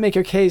doesn't quite make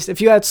your case. If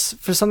you ask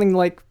for something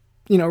like,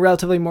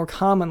 relatively more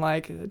common,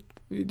 like, do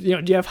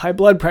you have high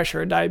blood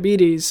pressure,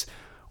 diabetes,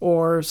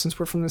 or since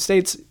we're from the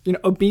States,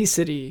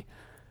 obesity,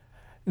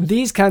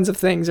 these kinds of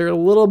things are a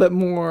little bit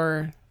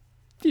more,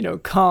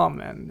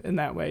 common in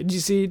that way. Do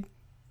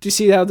you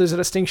see how there's a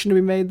distinction to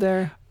be made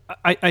there?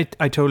 I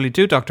totally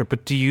do, Doctor.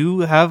 But do you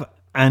have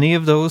any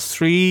of those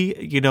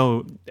 3,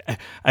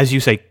 as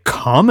you say,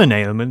 common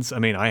ailments? I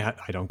mean, I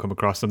don't come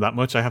across them that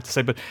much, I have to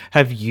say. But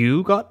have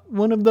you got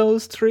one of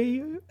those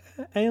 3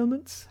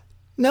 ailments?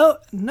 No,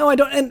 I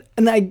don't.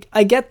 And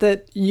I get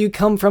that you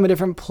come from a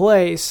different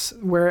place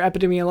where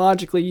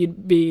epidemiologically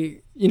you'd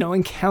be,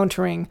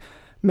 encountering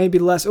maybe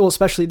less, well,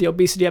 especially the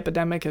obesity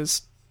epidemic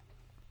is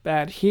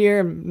bad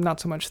here, not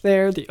so much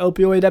there. The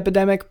opioid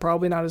epidemic,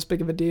 probably not as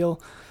big of a deal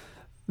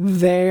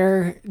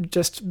there,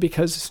 just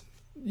because,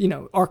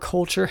 our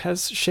culture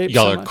has shaped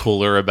Y'all so are much.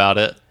 Cooler about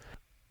it.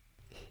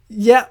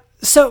 Yeah,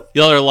 so...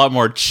 Y'all are a lot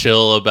more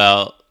chill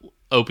about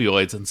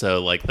opioids, and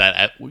so, like,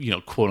 that,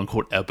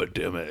 quote-unquote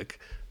epidemic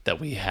that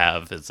we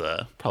have is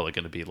probably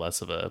going to be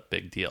less of a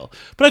big deal.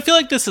 But I feel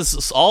like this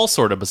is all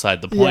sort of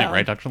beside the point, Yeah.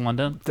 right, Dr.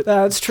 London?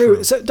 That's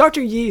true. So,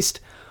 Dr. Yeast,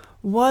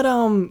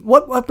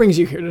 what brings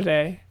you here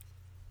today?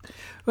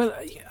 Well,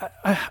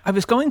 I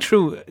was going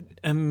through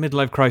a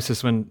midlife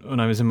crisis when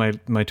I was in my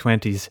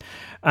 20s,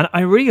 and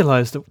I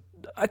realized that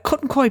I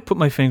couldn't quite put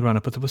my finger on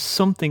it, but there was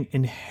something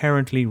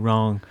inherently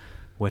wrong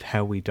with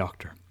how we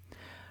doctor.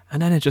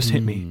 And then it just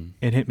hit me.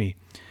 It hit me.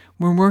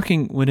 We're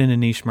working within a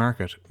niche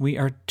market. We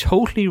are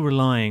totally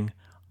relying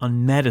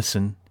on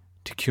medicine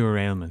to cure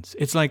ailments.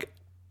 It's like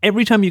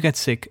every time you get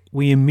sick,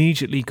 we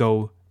immediately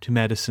go to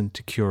medicine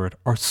to cure it,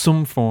 or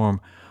some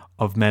form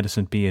of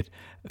medicine, be it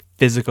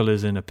physical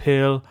as in a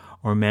pill,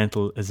 or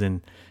mental as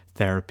in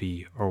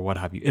therapy, or what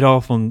have you. It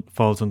all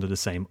falls under the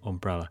same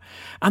umbrella.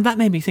 And that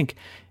made me think,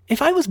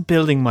 if I was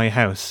building my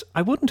house,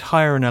 I wouldn't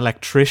hire an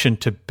electrician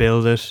to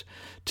build it,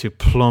 to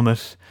plumb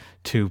it,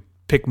 to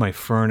pick my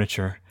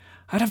furniture.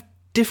 I'd have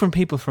different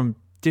people from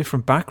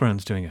different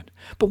backgrounds doing it.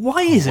 But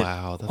why is it?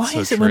 Wow, that's Why so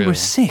is it when true. we're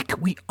sick,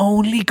 we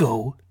only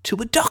go to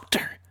a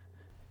doctor,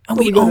 and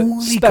Well, we we go to only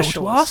go to a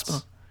specialists.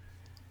 hospital?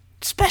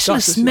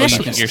 Specialists, Doctors-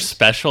 specialists. You're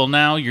special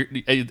now.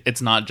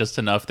 It's not just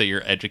enough that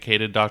you're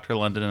educated, Dr.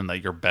 London, and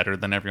that you're better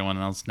than everyone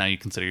else. Now you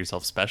consider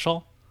yourself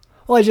special?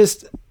 Well,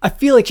 I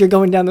feel like you're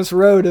going down this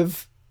road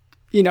of,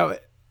 not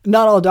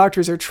all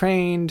doctors are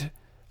trained.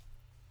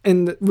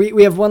 And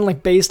we have one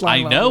like baseline. I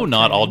level know of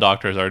not all training.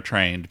 doctors are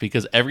trained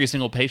because every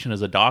single patient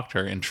is a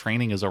doctor and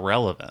training is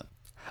irrelevant.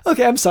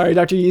 Okay, I'm sorry,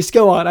 Dr. Yeast.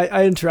 Go on.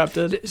 I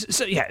interrupted.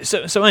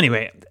 So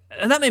anyway,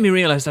 and that made me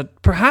realize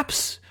that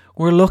perhaps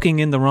we're looking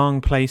in the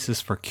wrong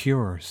places for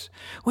cures.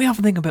 We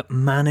often think about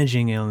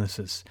managing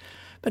illnesses,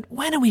 but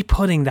when are we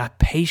putting that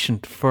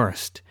patient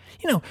first?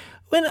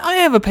 When I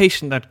have a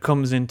patient that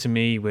comes into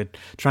me with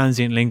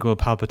transient lingual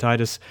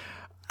palpititis,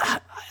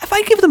 if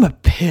I give them a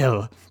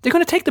pill, they're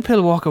going to take the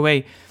pill, walk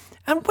away.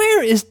 And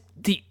where is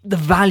the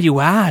value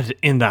add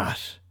in that?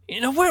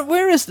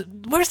 Where's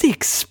the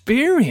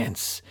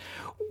experience?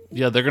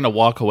 Yeah, they're going to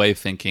walk away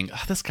thinking,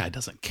 this guy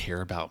doesn't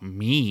care about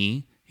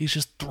me. He's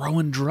just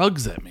throwing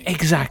drugs at me.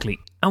 Exactly.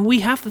 And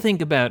we have to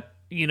think about,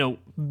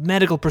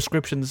 medical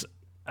prescriptions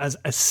as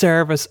a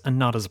service and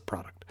not as a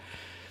product.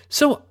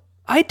 So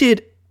I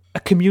did a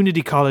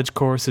community college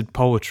course in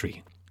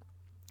poetry.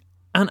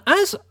 And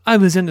as I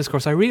was in this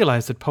course, I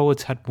realized that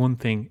poets had one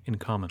thing in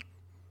common.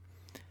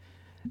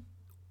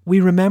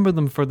 We remember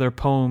them for their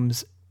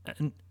poems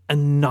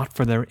and not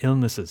for their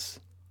illnesses.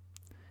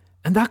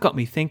 And that got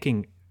me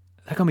thinking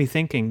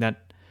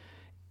that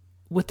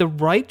with the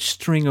right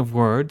string of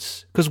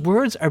words, because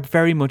words are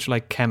very much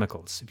like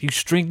chemicals. If you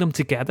string them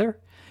together,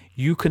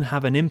 you can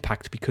have an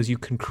impact because you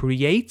can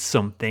create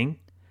something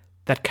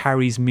that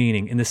carries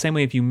meaning. In the same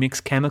way, if you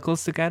mix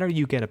chemicals together,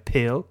 you get a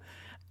pill,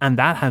 and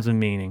that has a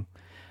meaning.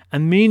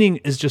 And meaning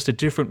is just a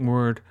different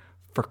word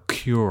for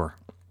cure.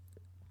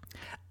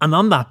 And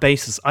on that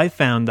basis, I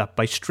found that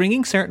by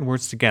stringing certain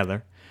words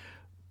together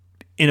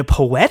in a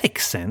poetic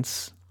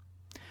sense,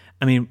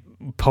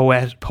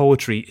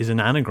 poetry is an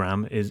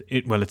anagram.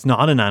 It's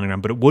not an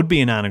anagram, but it would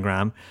be an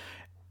anagram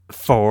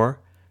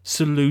for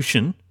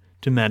solution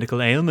to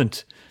medical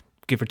ailment,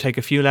 give or take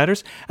a few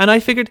letters. And I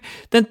figured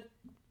that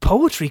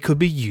poetry could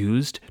be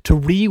used to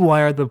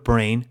rewire the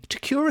brain to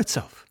cure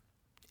itself.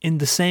 In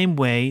the same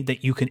way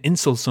that you can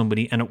insult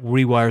somebody and it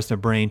rewires their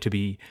brain to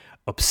be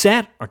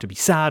upset or to be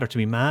sad or to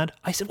be mad,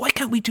 I said, why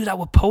can't we do that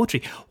with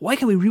poetry? Why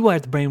can't we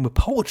rewire the brain with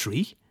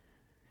poetry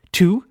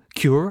to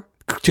cure,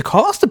 to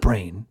cause the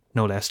brain,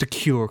 no less, to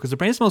cure? Because the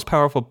brain is the most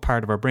powerful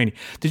part of our brain.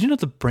 Did you know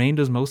the brain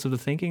does most of the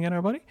thinking in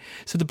our body?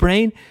 So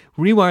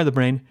rewire the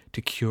brain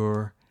to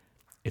cure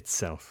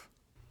itself.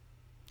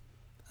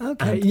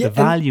 Okay. And the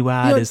value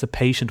add is the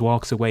patient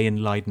walks away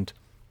enlightened.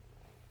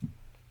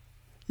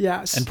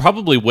 Yes. And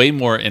probably way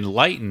more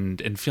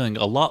enlightened and feeling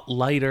a lot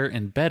lighter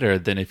and better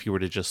than if you were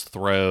to just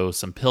throw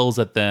some pills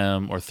at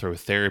them or throw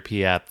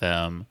therapy at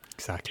them.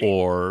 Exactly.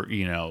 Or,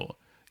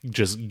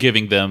 just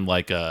giving them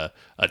like a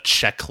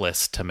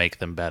checklist to make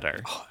them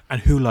better.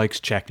 And who likes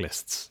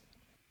checklists?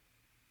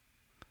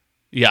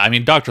 Yeah,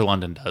 Dr.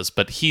 London does,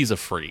 but he's a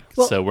freak,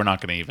 so we're not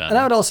going to even... And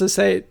I would also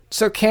say,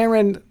 so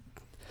Cameron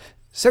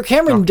does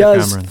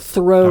Cameron.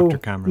 throw Dr.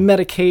 Cameron.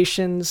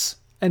 medications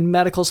and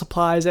medical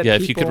supplies at Yeah,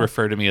 people. if you could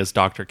refer to me as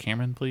Dr.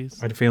 Cameron,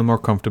 please. I'd feel more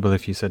comfortable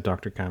if you said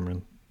Dr.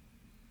 Cameron.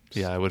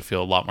 Yeah, I would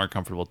feel a lot more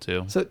comfortable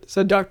too.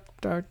 So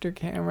Dr.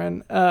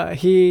 Cameron,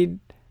 he,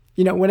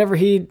 whenever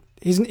he's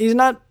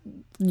not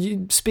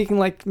speaking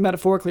like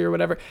metaphorically or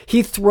whatever,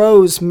 he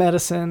throws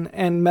medicine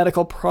and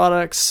medical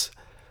products,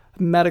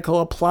 medical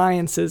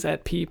appliances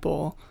at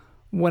people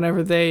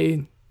whenever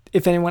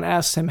if anyone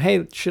asks him,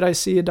 hey, should I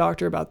see a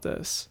doctor about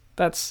this?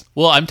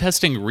 Well, I'm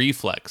testing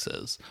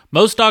reflexes.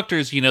 Most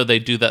doctors, they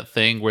do that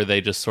thing where they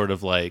just sort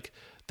of like,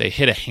 they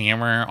hit a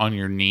hammer on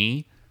your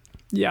knee.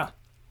 Yeah.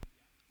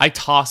 I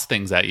toss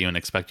things at you and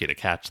expect you to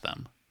catch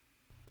them.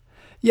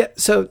 Yeah,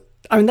 so,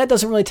 that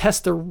doesn't really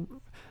test in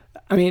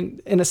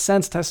a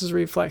sense, test his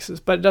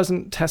reflexes, but it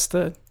doesn't test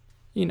the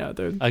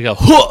the I go,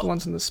 "Huh!"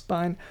 ones in the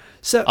spine.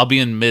 So I'll be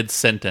in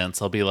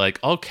mid-sentence. I'll be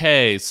like,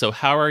 okay, so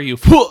how are you?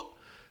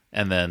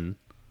 And then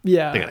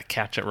yeah, they got to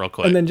catch it real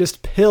quick. and then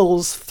just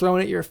pills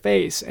thrown at your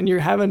face, and you're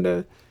having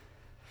to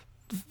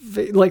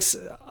like.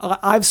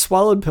 I've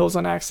swallowed pills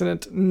on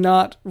accident,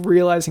 not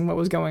realizing what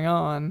was going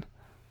on.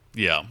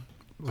 yeah.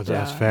 But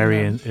that's Yeah,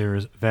 very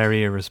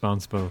very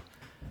irresponsible.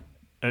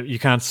 You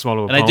can't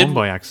swallow a And I poem didn't-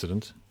 by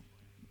accident.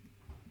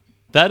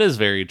 That is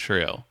very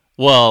true.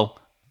 Well,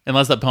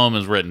 unless that poem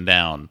is written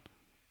down,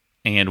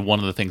 and one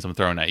of the things I'm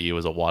throwing at you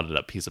is a wadded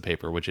up piece of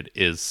paper, which it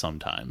is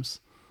sometimes.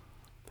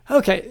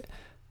 Okay.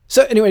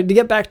 So anyway, to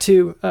get back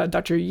to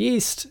Dr.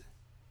 Yeast,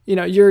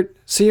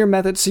 your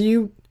method. So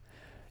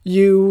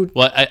you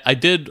Well, I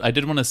did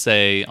want to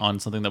say on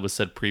something that was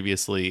said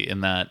previously,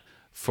 in that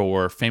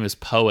for famous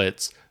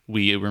poets,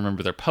 we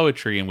remember their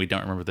poetry and we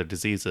don't remember their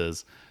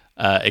diseases,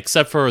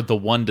 except for the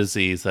one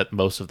disease that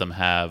most of them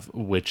have,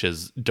 which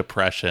is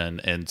depression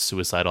and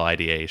suicidal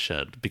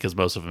ideation, because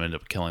most of them end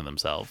up killing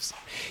themselves.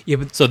 Yeah,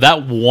 but So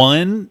that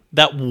one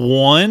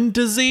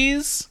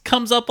disease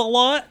comes up a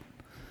lot.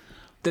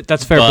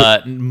 that's fair.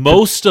 But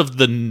most of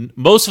them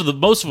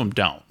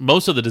don't.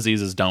 Most of the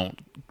diseases don't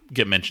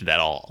get mentioned at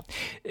all.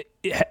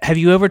 Have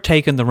you ever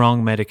taken the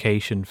wrong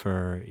medication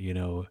for,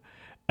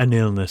 an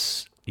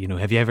illness?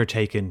 Have you ever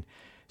taken,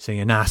 say,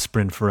 an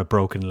aspirin for a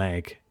broken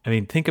leg? I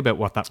mean, think about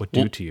what that would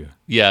do to you.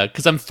 Yeah,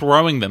 because I'm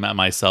throwing them at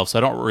myself, so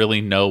I don't really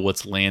know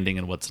what's landing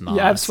and what's not.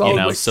 I've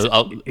swallowed so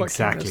what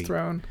Exactly. kind is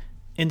thrown.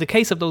 In the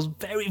case of those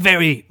very,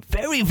 very,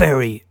 very,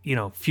 very,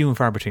 few and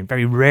far between,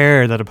 very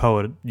rare that a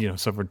poet,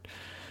 suffered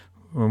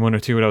from one or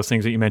two of those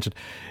things that you mentioned.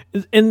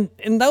 In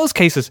those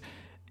cases,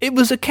 it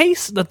was a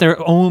case that their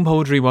own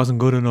poetry wasn't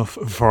good enough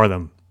for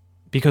them.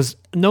 Because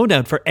no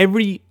doubt for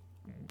every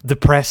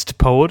depressed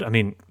poet, I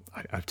mean,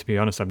 to be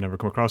honest, I've never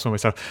come across one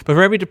myself, but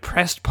for every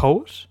depressed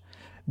poet,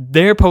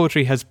 their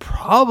poetry has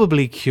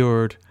probably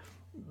cured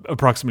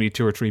approximately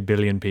 2 or 3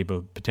 billion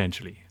people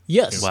potentially.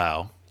 yes,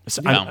 wow.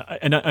 So Wow.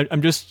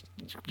 I'm just,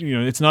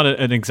 it's not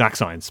an exact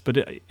science, but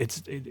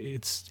it's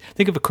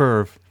think of a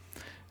curve.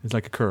 It's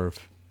like a curve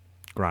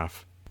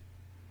graph.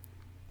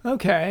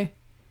 Okay.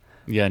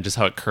 Yeah, and just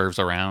how it curves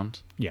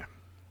around. Yeah.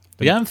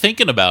 But yeah, I'm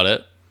thinking about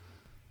it.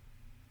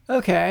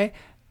 Okay.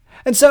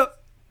 And so,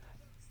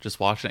 Just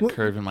watching it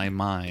curve in my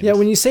mind. yeah,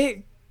 when you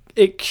say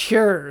it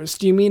cures,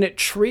 do you mean it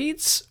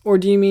treats, or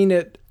do you mean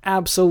it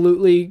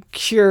absolutely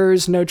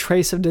cures, no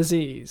trace of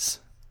disease?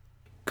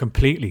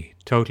 Completely,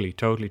 totally.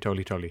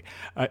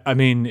 I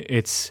mean,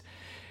 it's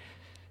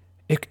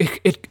like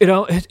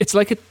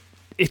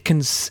it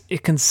can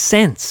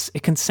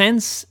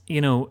sense,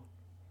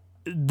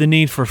 the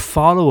need for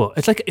follow up.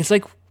 It's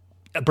like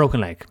a broken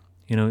leg,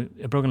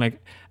 and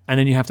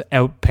then you have to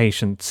out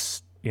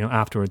patients,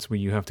 afterwards, where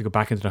you have to go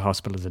back into the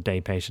hospital as a day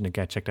patient and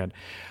get checked out.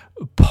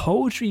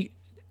 Poetry,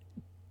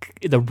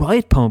 the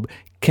right poem,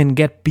 can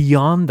get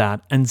beyond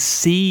that and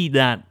see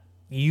that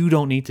you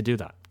don't need to do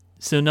that.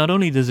 So not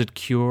only does it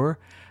cure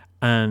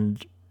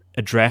and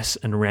address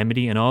and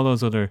remedy and all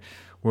those other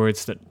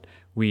words that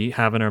we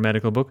have in our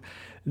medical book,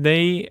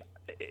 they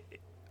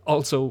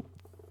also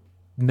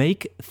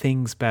make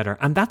things better.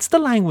 And that's the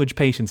language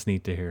patients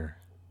need to hear,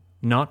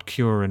 not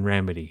cure and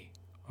remedy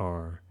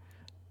or,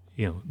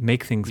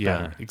 make things Yeah,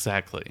 better.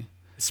 exactly.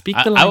 Speak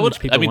the language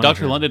people want to Dr.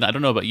 hear. London, I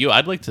don't know about you.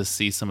 I'd like to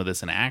see some of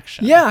this in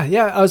action. Yeah.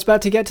 I was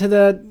about to get to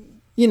the,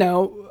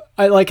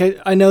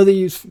 I know that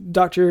you've,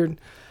 Dr.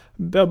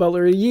 Bill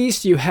Butler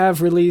Yeast, you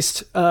have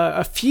released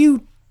a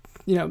few,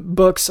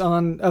 books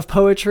of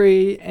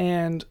poetry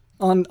and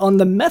on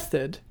the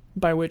method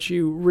by which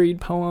you read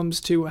poems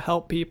to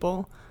help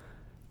people.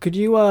 Could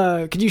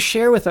you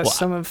share with us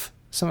some of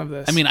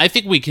this? I mean, I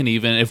think we can,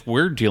 even if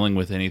we're dealing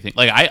with anything,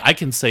 like I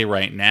can say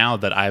right now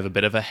that I have a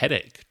bit of a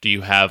headache. Do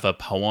you have a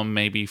poem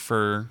maybe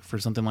for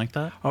something like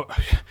that? Oh,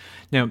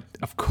 now,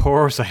 of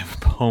course I have a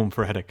poem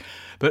for a headache,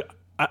 but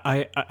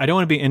I don't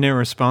want to be an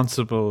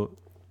irresponsible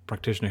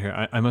practitioner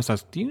here. I must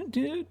ask, do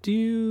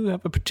you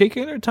have a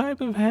particular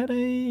type of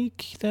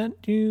headache that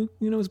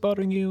is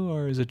bothering you,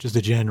 or is it just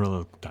a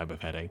general type of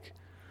headache?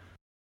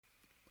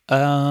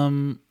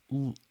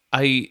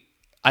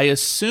 I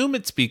assume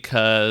it's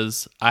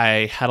because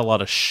I had a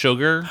lot of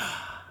sugar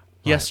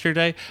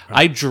yesterday. Right.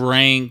 I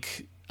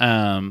drank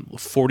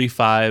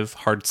 45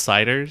 hard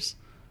ciders,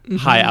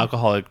 high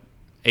alcoholic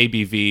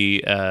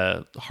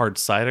ABV hard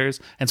ciders,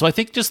 and so I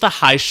think just the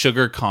high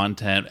sugar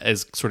content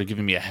is sort of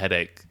giving me a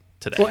headache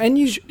today. Well, and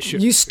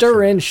you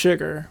stir in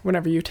sugar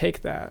whenever you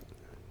take that,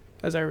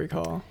 as I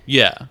recall.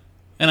 Yeah,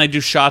 and I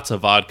do shots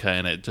of vodka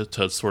in it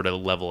to sort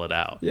of level it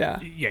out. Yeah.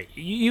 Yeah,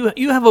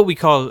 you have what we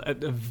call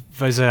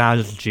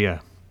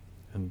physialgia,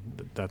 and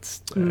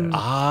that's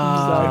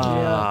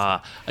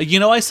I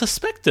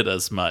suspected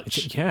as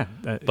much. Yeah,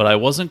 but I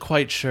wasn't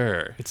quite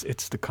sure.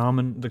 It's the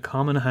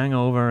common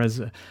hangover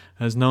as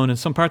known in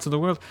some parts of the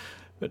world.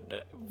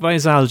 But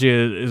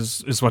physialgia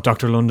is what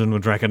Dr. London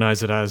would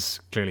recognize it as,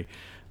 clearly.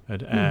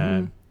 But,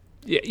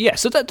 yeah.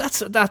 So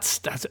that's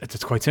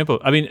quite simple.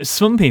 I mean,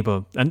 some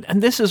people, and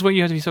this is where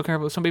you have to be so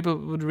careful. Some people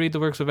would read the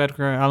works of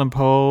Edgar Allan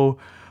Poe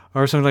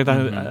or something like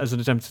that as an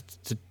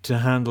attempt to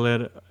handle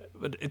it.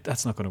 But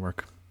that's not going to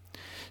work.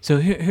 So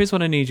here's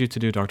what I need you to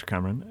do, Dr.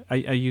 Cameron. Are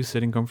you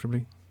sitting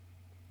comfortably?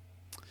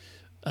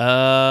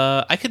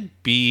 I could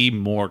be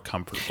more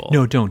comfortable.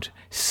 No, don't.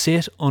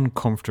 Sit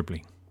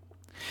uncomfortably.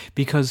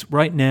 Because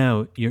right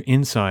now, your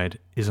inside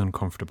is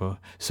uncomfortable.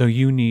 So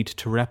you need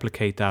to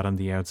replicate that on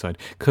the outside.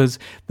 Because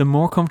the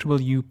more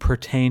comfortable you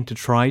pretend to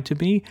try to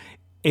be,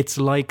 it's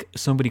like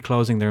somebody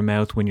closing their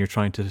mouth when you're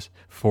trying to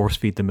force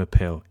feed them a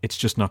pill. It's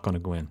just not going to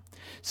go in.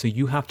 So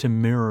you have to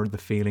mirror the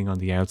feeling on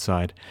the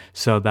outside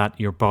so that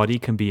your body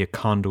can be a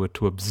conduit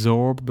to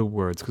absorb the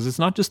words. Because it's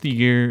not just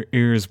the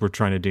ears we're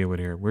trying to deal with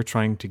here. We're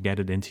trying to get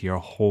it into your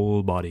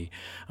whole body.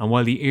 And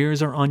while the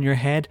ears are on your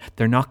head,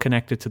 they're not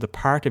connected to the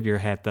part of your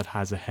head that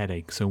has a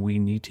headache. So we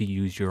need to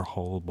use your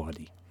whole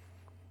body.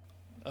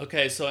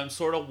 Okay, so I'm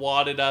sort of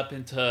wadded up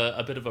into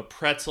a bit of a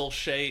pretzel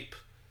shape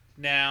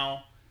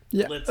now.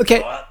 Yeah. Let's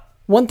Okay.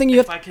 One thing you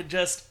have If I could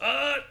just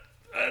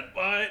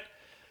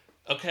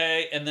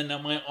okay, and then now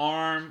my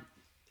arm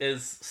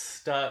is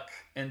stuck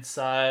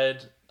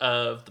inside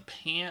of the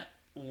pant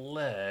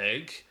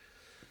leg.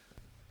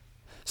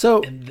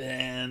 So And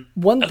then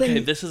One okay,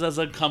 thing- this is as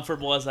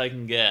uncomfortable as I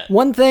can get.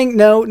 one thing,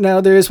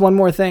 no, there is one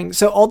more thing.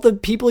 So all the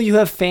people you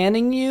have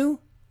fanning you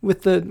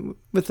with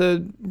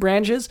the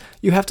branches,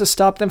 you have to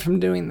stop them from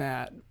doing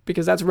that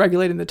because that's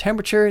regulating the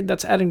temperature.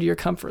 That's adding to your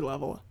comfort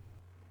level.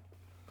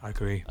 I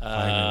agree.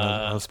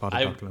 I'll spot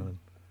it, Dr. Lennon.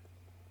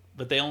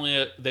 But they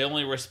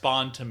only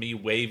respond to me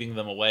waving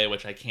them away,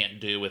 which I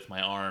can't do with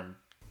my arm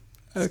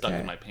stuck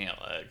Okay. in my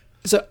pant leg.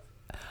 So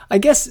I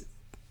guess,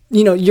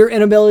 your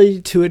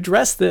inability to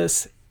address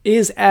this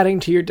is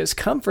adding to your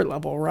discomfort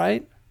level,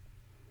 right?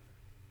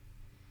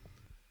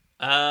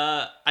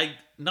 I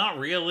not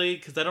really,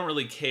 because I don't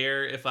really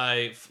care if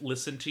I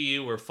listen to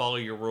you or follow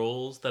your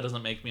rules. That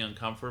doesn't make me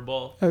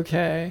uncomfortable.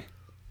 Okay.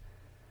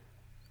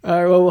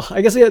 All right, well,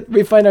 I guess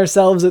we find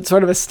ourselves at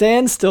sort of a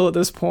standstill at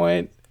this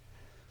point.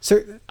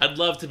 So, I'd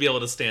love to be able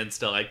to stand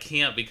still. I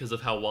can't because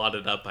of how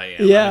wadded up I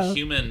am. Yeah. I'm a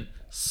human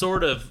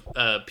sort of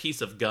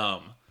piece of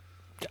gum.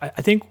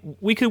 I think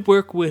we could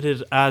work with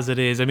it as it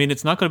is. I mean,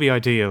 it's not going to be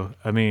ideal.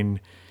 I mean,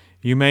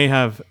 you may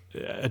have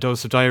a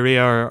dose of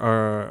diarrhea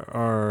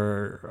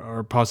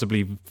or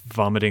possibly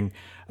vomiting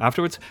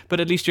afterwards, but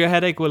at least your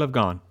headache will have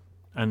gone.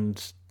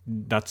 And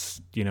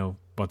that's,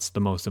 what's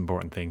the most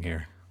important thing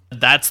here.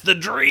 That's the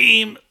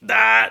dream.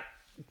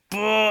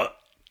 All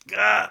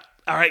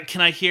right,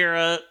 can I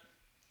hear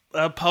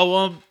a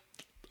poem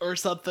or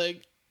something?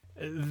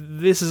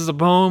 This is a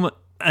poem,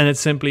 and it's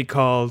simply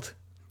called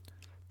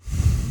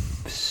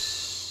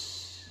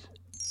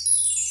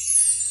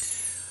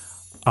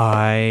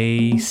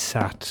I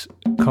sat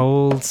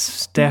cold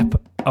step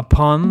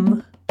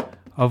upon,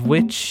 of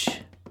which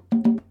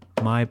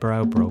my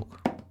brow broke.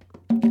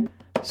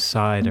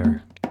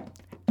 Cider,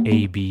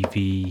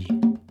 ABV,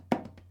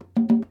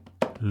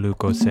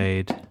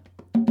 Lucozade.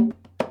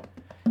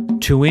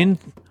 To in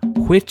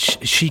which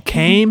she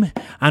came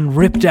and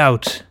ripped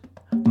out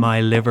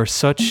my liver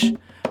such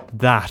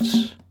that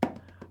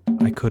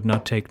I could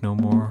not take no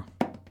more.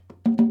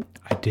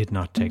 I did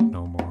not take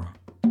no more.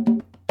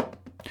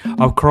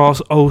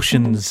 Across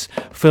oceans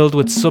filled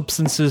with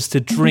substances to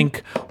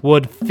drink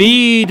would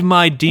feed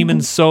my demon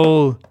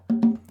soul,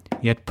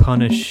 yet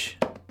punish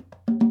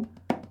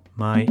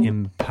my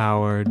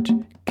empowered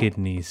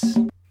kidneys.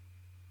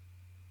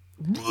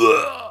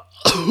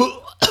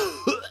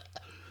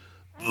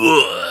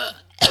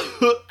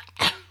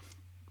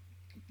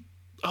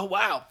 Oh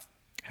wow.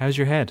 How's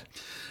your head?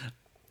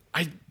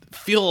 I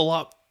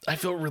feel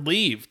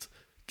relieved.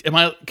 Do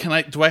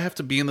I have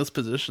to be in this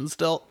position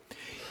still?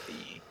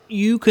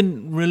 You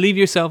can relieve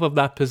yourself of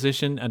that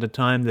position at a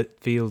time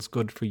that feels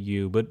good for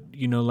you, but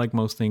like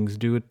most things,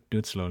 do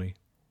it slowly.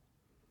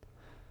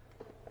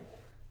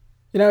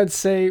 I'd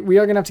say we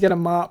are going to have to get a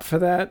mop for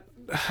that.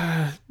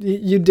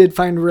 You did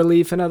find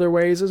relief in other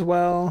ways as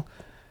well.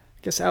 I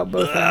guess out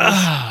both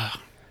ends.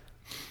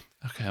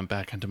 Okay, I'm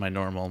back into my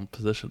normal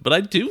position. But I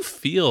do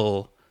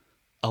feel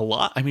a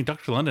lot. I mean,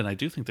 Dr. London, I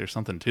do think there's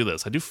something to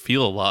this. I do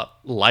feel a lot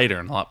lighter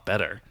and a lot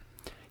better.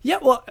 Yeah,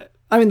 well,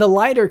 I mean, the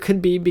lighter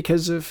could be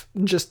because of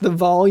just the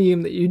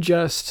volume that you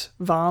just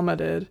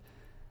vomited.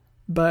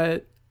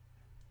 But,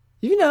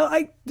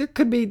 there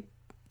could be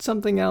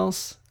something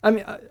else. I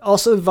mean,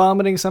 also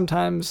vomiting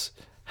sometimes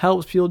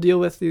helps people deal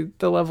with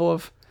the level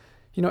of,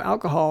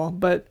 alcohol.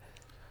 But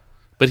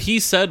he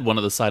said one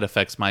of the side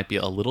effects might be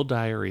a little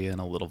diarrhea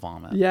and a little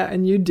vomit. yeah,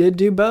 and you did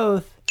do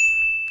both.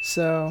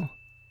 So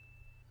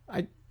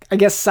I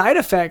guess side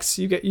effects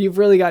you've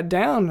really got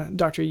down,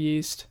 Dr.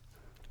 Yeast.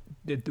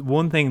 The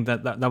one thing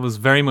that was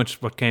very much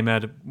what came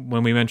out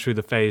when we went through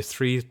the phase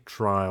 3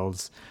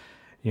 trials,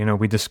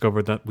 we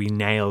discovered that we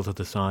nailed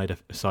the side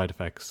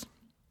effects.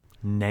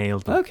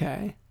 Nailed them.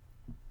 Okay.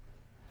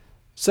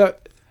 So,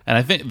 And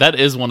I think that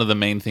is one of the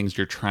main things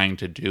you're trying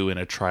to do in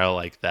a trial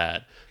like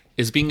that,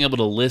 is being able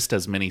to list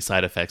as many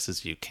side effects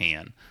as you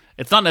can.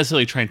 it's not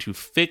necessarily trying to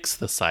fix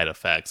the side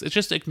effects. It's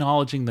just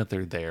acknowledging that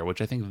they're there,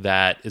 which I think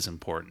that is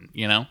important,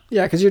 you know?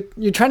 Yeah, because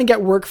you're trying to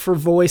get work for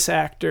voice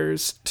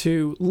actors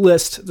to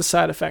list the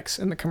side effects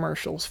in the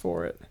commercials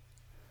for it.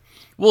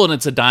 Well, and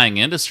it's a dying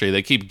industry.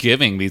 They keep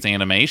giving these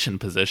animation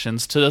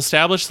positions to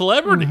established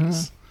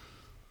celebrities.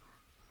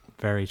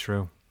 Very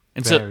true.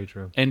 And Very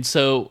true. And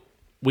so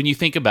when you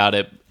think about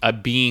it,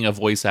 being a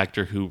voice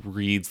actor who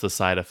reads the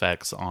side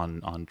effects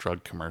on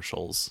drug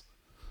commercials,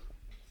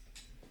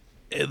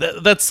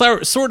 that's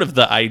sort of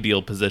the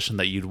ideal position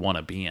that you'd want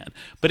to be in.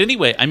 But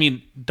anyway, I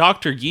mean,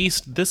 Dr.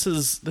 Yeast, this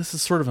is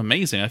sort of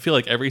amazing. I feel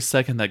like every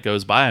second that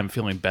goes by, I'm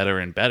feeling better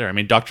and better. I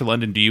mean, Dr.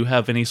 London, do you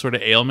have any sort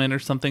of ailment or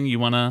something you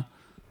want to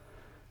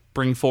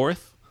bring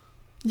forth?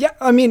 Yeah,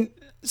 I mean,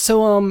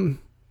 so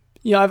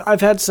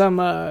I've had some.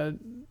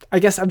 I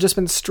guess I've just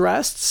been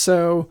stressed,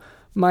 so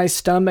my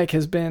stomach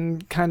has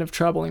been kind of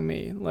troubling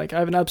me. Like I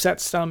have an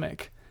upset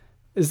stomach.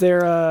 Is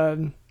there I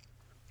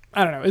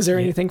don't know. Is there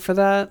anything for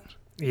that?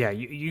 Yeah,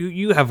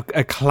 you have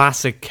a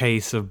classic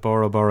case of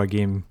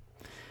Boroboragim,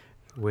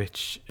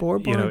 which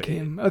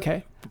Boroboragim.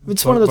 Okay,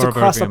 it's one of those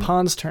across the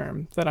ponds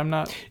term that I'm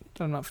not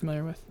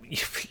familiar with.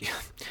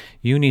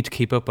 You need to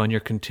keep up on your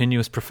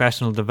continuous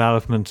professional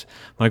development,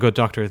 my good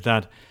doctor.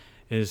 That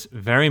is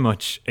very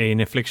much an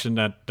affliction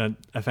that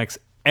affects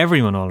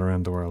everyone all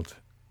around the world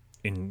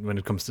when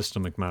it comes to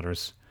stomach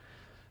matters.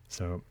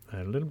 So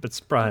a little bit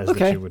surprised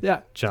that you would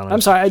challenge.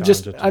 I'm sorry,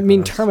 I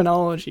mean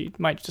terminology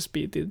might just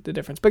be the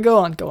difference. But go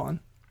on.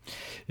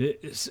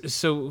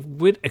 So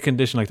with a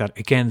condition like that,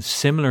 again,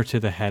 similar to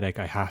the headache,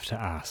 I have to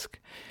ask,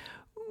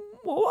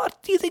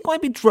 what do you think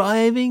might be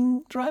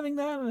driving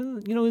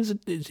that? You know, is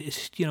it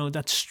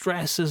that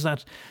stress? Is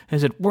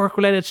it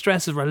work-related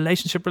stress? Is it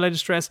relationship-related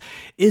stress?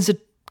 Is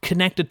it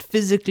connected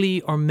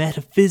physically or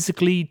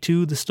metaphysically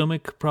to the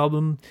stomach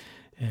problem?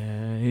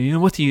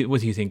 What do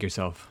you think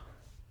yourself?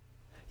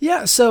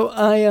 Yeah, so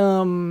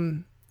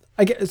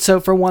I get, so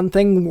for one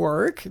thing,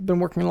 work. Been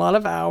working a lot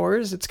of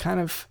hours. It's kind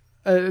of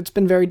it's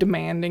been very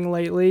demanding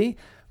lately.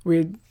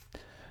 We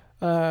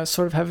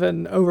sort of have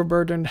an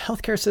overburdened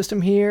healthcare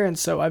system here, and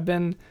so I've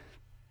been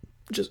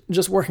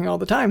just working all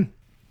the time.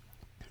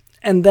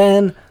 And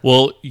then,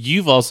 well,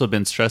 you've also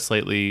been stressed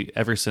lately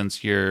ever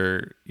since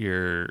your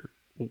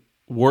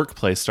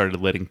workplace started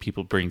letting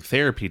people bring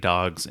therapy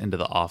dogs into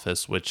the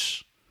office,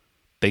 which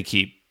they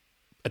keep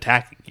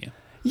attacking you.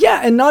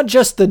 Yeah, and not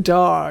just the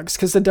dogs,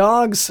 because the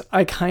dogs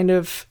I kind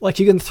of like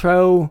you can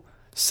throw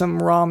some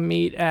raw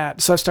meat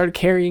at. So I started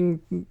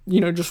carrying,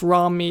 just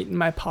raw meat in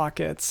my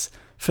pockets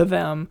for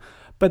them.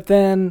 But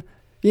then,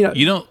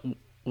 you don't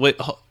wait.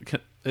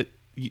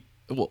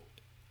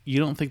 You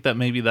don't think that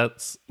maybe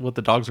that's what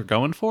the dogs are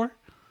going for?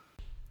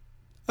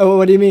 Oh,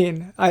 what do you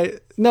mean?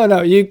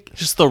 No, you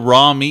just the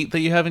raw meat that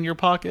you have in your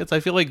pockets. I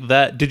feel like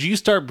that. Did you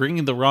start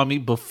bringing the raw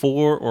meat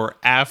before or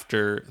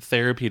after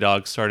therapy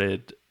dogs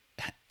started?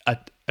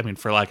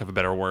 For lack of a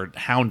better word,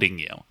 hounding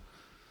you.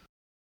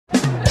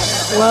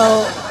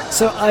 Well,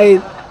 so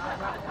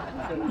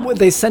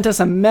they sent us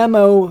a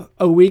memo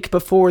a week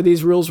before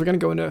these rules were going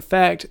to go into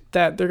effect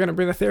that they're going to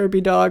bring the therapy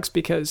dogs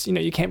because,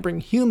 you can't bring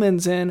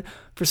humans in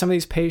for some of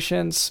these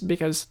patients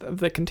because of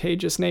the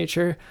contagious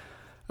nature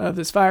of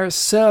this virus.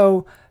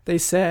 So they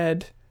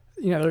said,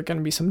 there are going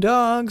to be some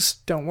dogs.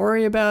 Don't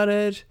worry about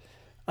it.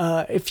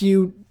 If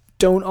you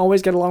don't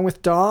always get along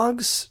with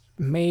dogs,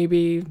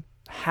 maybe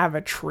have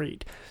a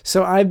treat.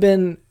 So I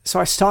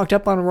stocked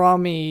up on raw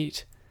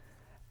meat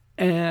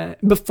and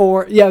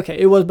before,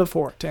 it was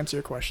before, to answer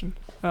your question.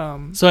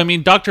 So I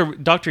mean,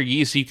 Dr.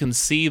 Yeast, you can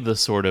see the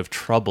sort of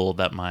trouble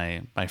that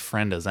my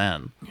friend is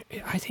in.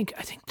 I think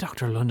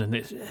Dr. London,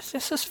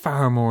 this is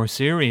far more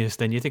serious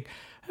than you think.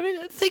 I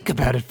mean, think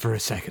about it for a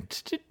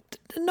second.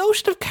 The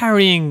notion of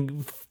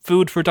carrying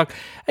food for a dog.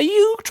 Are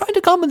you trying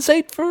to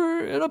compensate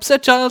for an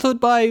upset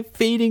childhood by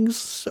feeding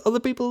other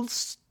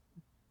people's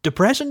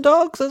depression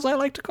dogs, as I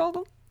like to call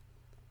them?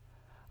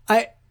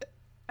 I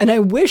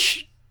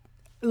wish,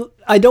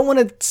 I don't want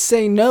to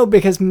say no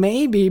because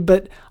maybe,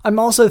 but I'm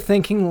also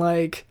thinking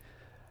like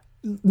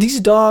these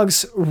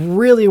dogs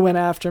really went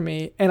after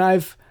me, and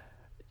I've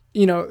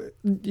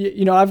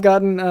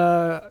gotten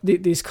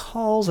these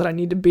calls that I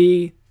need to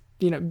be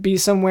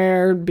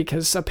somewhere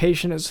because a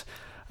patient is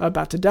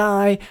about to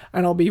die,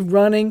 and I'll be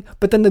running,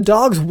 but then the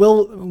dogs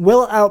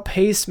will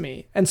outpace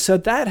me, and so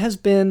that has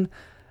been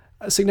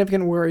a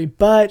significant worry.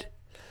 But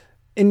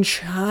in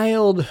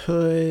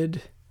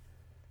childhood,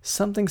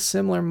 something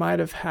similar might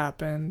have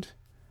happened.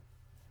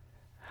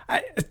 Do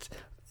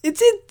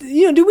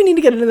we need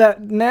to get into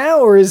that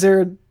now, or is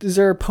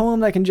there a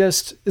poem that can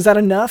is that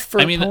enough for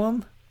a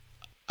poem?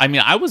 I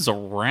mean, I was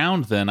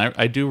around then.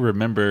 I do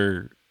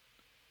remember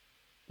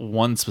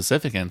one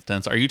specific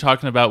instance. Are you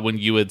talking about when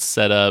you had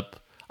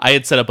I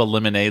had set up a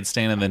lemonade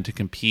stand, and then to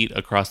compete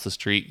across the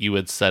street, you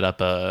had set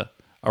up a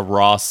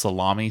raw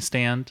salami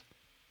stand?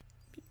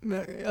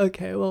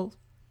 Okay, well,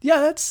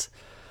 yeah,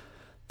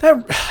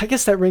 I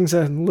guess that rings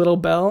a little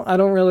bell. I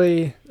don't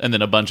really... And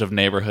then a bunch of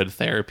neighborhood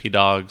therapy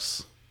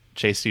dogs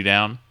chased you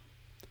down?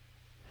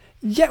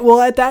 Yeah, well,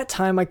 at that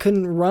time I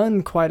couldn't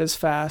run quite as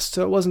fast,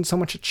 so it wasn't so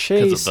much a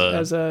chase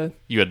as a.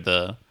 You had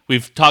the.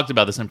 We've talked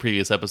about this in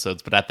previous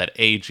episodes, but at that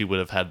age, you would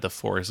have had the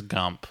Forrest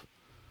Gump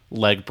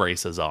leg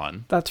braces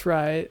on. That's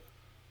right.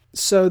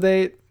 So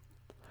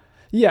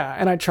yeah,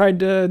 and I tried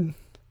to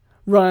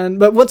run,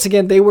 but once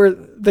again, they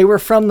were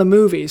from the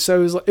movie,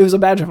 so it was a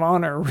badge of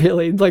honor,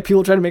 really. Like,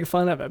 people try to make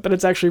fun of it, but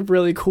it's actually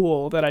really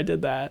cool that I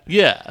did that.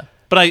 Yeah,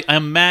 but I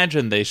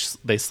imagine they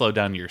slow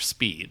down your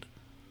speed.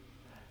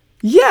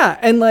 Yeah,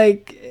 and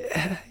like,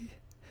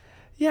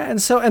 yeah,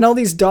 and all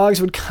these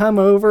dogs would come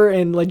over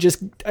and like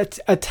just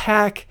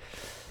attack,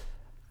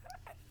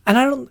 and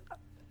I don't,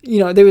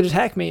 they would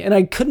attack me, and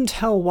I couldn't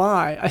tell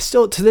why. I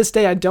still, to this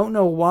day, I don't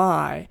know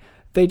why.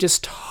 They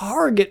just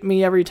target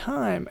me every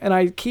time, and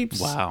I keep,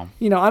 wow.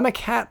 I'm a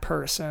cat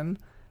person,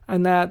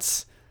 and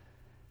that's,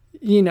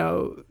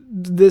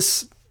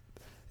 this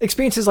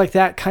experiences like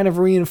that kind of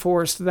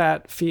reinforced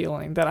that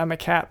feeling that I'm a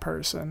cat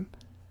person.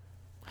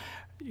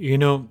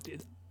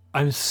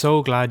 I'm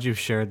so glad you've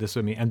shared this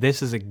with me, and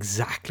this is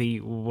exactly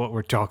what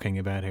we're talking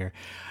about here.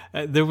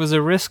 There was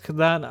a risk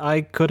that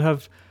I could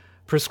have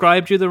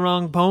prescribed you the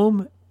wrong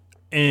poem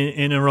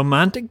in a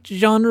romantic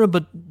genre,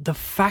 but the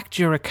fact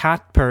you're a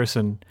cat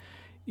person,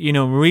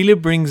 really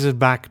brings it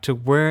back to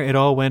where it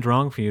all went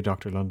wrong for you,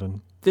 Dr.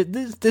 London.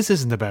 This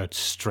isn't about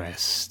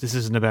stress. This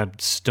isn't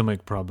about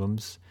stomach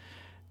problems.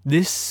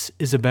 This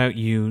is about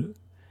you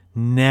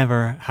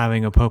never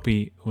having a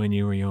puppy when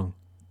you were young.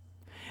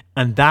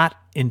 And that,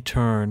 in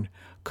turn,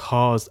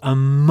 caused a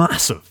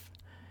massive,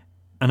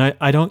 and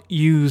I don't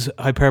use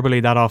hyperbole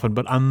that often,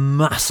 but a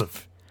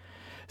massive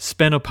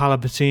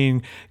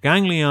sphenopalatine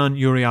ganglion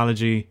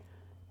uriology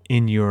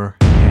in your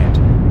head.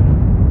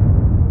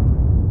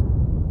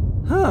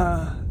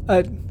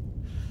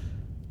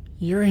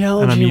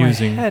 Uriology in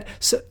my head.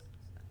 So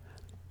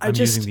I'm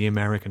using the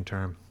American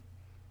term.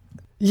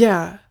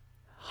 Yeah.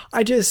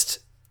 And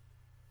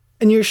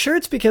you're sure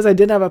it's because I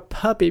didn't have a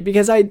puppy?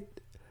 Because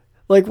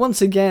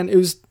once again, it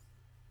was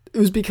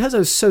because I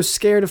was so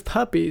scared of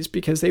puppies,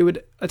 because they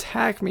would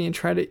attack me and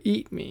try to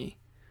eat me.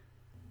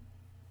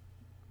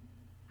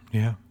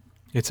 Yeah.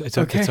 It's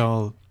okay.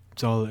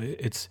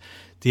 It's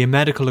the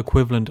medical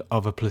equivalent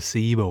of a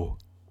placebo,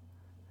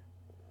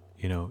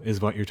 is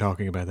what you're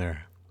talking about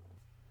there.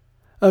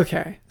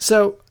 Okay.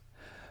 So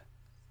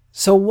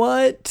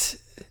what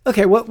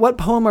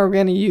poem are we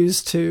going to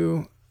use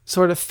to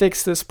sort of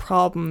fix this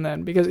problem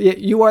then? Because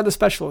you are the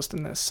specialist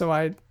in this, so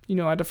I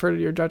defer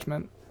to your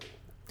judgment.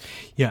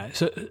 Yeah,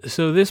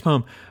 so this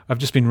poem, I've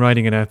just been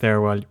writing it out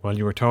there while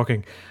you were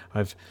talking.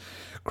 I've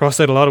crossed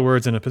out a lot of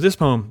words in it, but this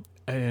poem,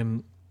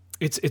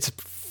 it's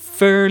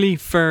fairly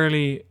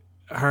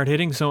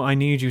hard-hitting, so I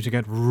need you to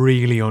get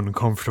really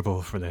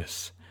uncomfortable for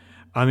this.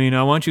 I mean,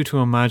 I want you to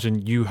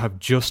imagine you have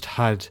just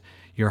had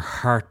your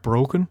heart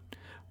broken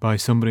by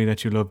somebody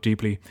that you love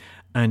deeply,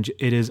 and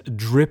it is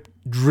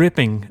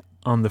dripping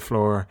on the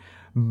floor,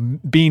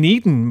 being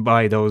eaten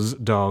by those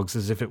dogs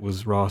as if it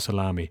was raw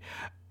salami.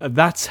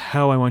 That's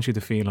how I want you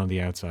to feel on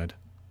the outside.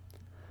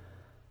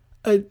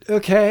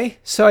 Okay,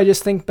 so I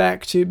just think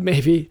back to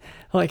maybe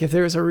like if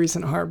there was a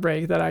recent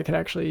heartbreak that I could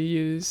actually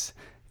use,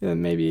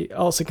 and maybe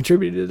also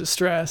contributed to the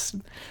stress.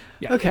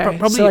 Yeah, okay,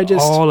 probably so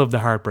all of the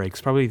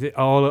heartbreaks,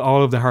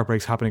 all of the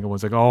heartbreaks happening at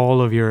once. Like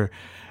all of your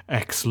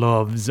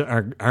ex-loves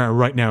are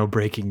right now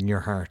breaking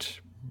your heart.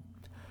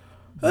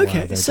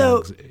 Okay,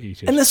 so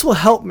and this will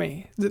help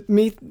me.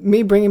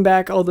 Me bringing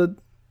back all the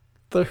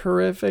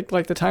horrific,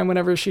 like the time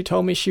whenever she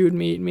told me she would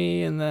meet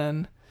me, and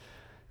then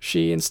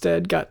she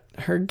instead got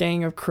her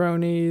gang of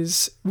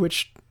cronies,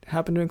 which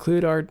happened to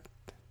include our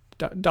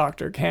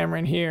Dr.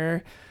 Cameron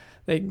here.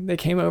 They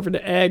came over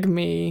to egg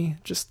me,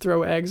 just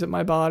throw eggs at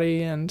my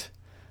body, and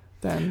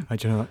then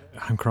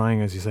I'm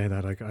crying as you say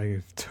that.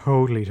 I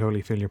totally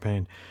feel your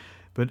pain,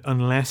 but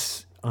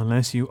unless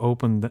you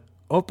open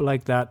up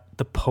like that,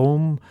 the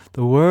poem,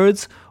 the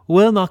words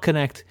will not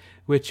connect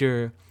with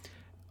your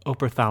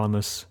upper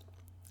thalamus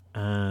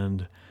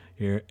and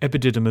your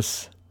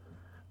epididymis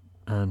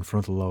and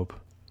frontal lobe.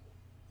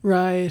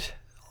 Right.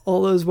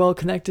 All those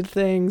well-connected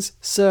things.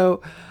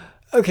 So,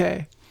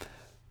 okay.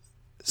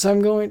 So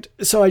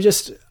I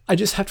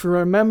just have to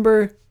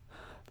remember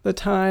the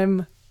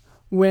time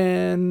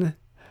when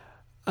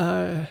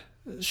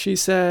she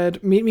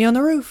said, "Meet me on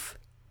the roof."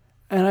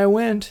 And I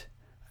went,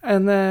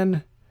 and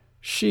then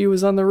she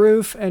was on the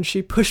roof and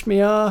she pushed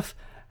me off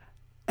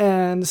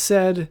and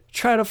said,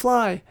 "Try to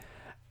fly."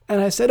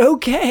 And I said,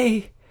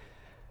 "Okay."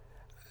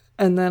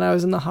 And then I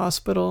was in the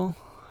hospital.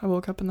 I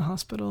woke up in the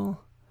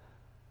hospital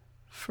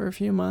for a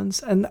few months.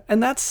 And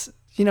that's,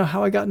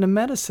 how I got into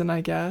medicine,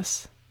 I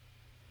guess.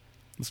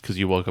 It's because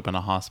you woke up in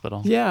a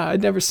hospital. Yeah,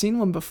 I'd never seen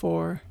one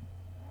before.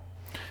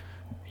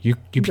 You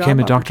became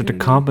a doctor to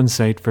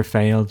compensate for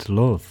failed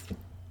love,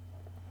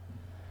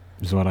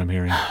 is what I'm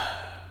hearing.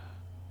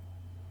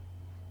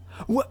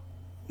 What?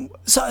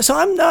 So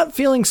I'm not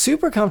feeling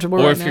super comfortable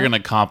right now. Or if you're going to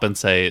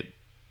compensate,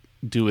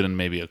 do it in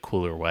maybe a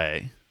cooler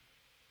way.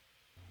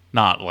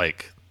 Not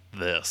like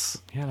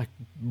this. Yeah, like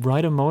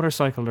ride a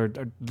motorcycle or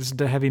listen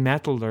to heavy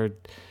metal or,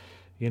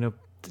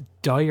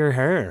 dye your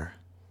hair.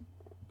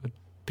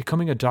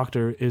 Becoming a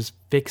doctor is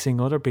fixing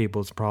other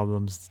people's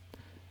problems,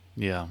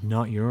 Yeah.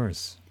 not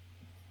yours.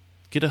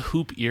 Get a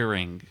hoop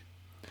earring.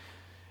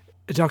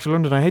 Dr.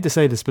 London, I hate to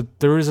say this, but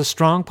there is a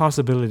strong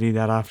possibility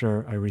that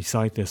after I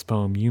recite this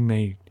poem, you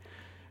may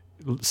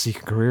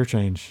seek a career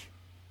change.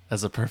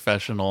 As a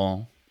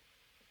professional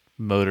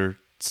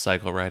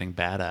motorcycle riding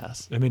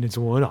badass. I mean, it's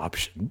one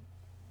option.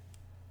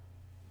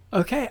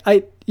 Okay,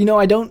 I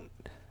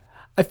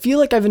feel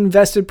like I've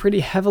invested pretty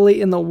heavily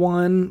in the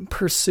one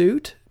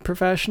pursuit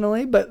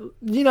professionally, but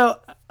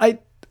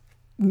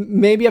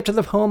maybe after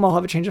the poem I'll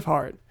have a change of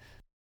heart.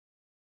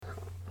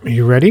 Are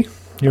you ready?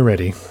 You're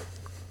ready.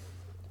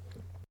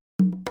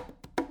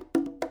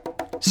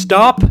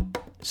 Stop,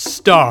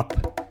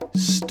 stop,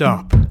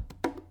 stop.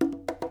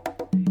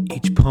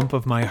 Each pump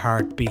of my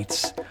heart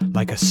beats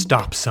like a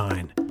stop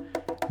sign.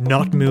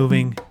 Not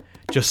moving,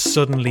 just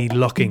suddenly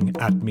looking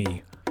at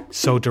me.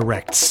 So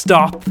direct.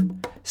 Stop,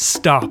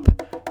 stop,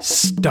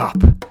 stop.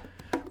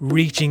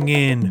 Reaching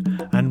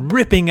in and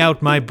ripping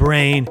out my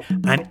brain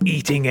and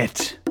eating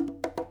it.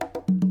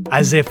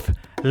 As if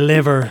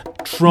liver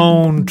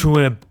thrown to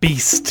a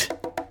beast.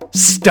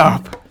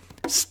 Stop,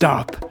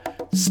 stop,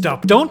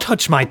 stop. Don't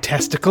touch my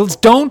testicles.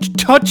 Don't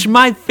touch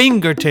my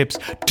fingertips.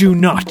 Do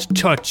not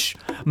touch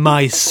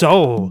my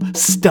soul.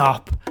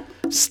 Stop,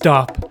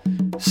 stop,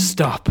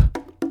 stop.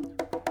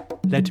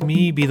 Let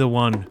me be the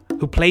one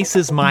who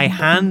places my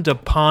hand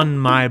upon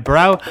my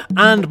brow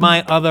and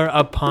my other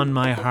upon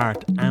my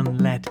heart,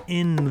 and let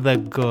in the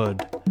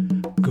good.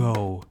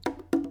 Go,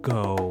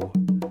 go,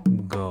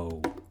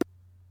 go.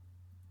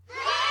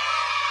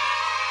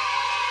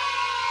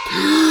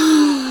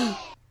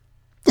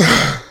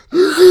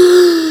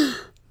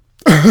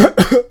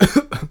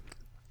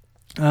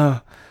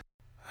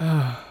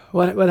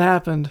 What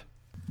happened?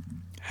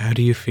 How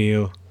do you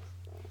feel?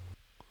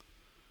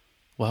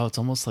 Wow, it's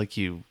almost like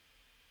you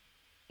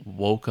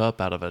woke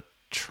up out of a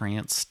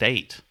trance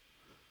state.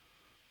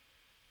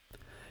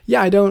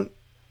 Yeah, I don't.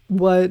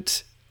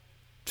 What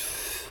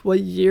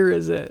year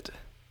is it?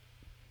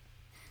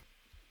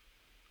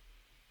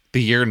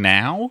 The year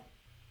now?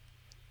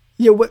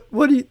 Yeah,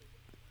 what do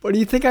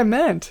you think I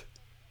meant?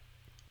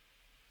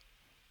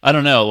 I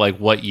don't know. Like,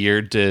 what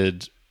year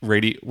did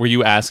were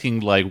you asking,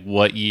 like,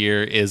 what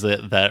year is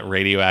it that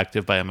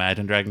Radioactive by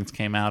Imagine Dragons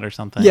came out or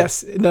something?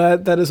 Yes, no,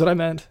 that is what I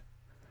meant.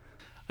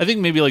 I think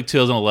maybe like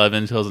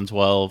 2011,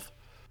 2012.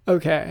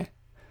 Okay.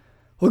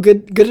 Well,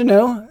 good to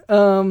know.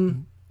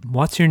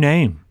 What's your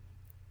name?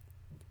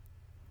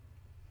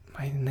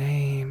 My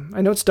name.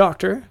 I know it's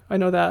Doctor. I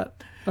know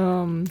that.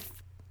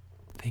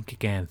 Think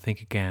again,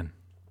 think again.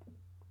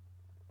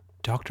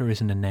 Doctor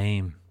isn't a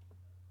name.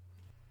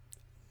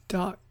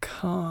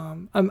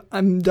 .com.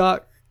 I'm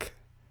 .com.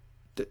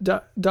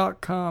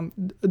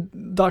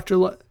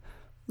 Dr.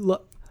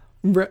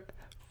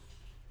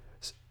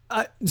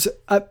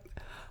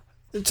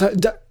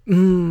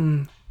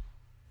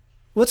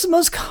 What's the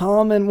most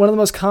common? One of the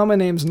most common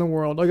names in the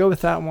world. I'll go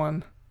with that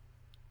one.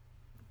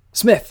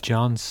 Smith.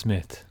 John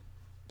Smith.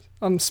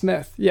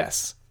 Smith.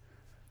 Yes.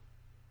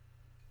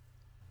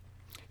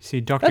 See,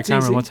 Dr. That's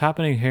Cameron, easy. what's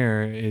happening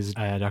here is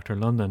Dr.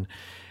 London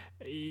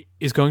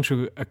is going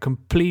through a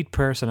complete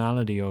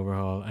personality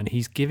overhaul, and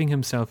he's giving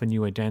himself a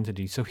new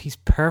identity. So he's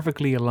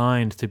perfectly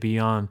aligned to be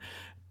on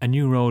a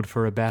new road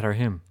for a better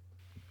him.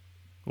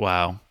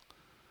 Wow.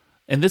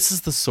 And this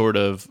is the sort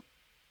of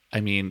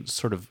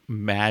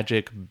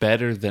magic,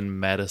 better than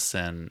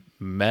medicine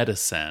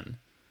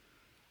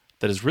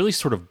that is really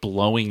sort of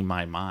blowing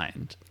my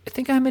mind. I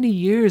think how many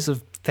years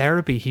of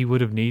therapy he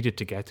would have needed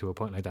to get to a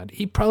point like that.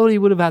 He probably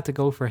would have had to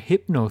go for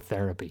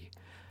hypnotherapy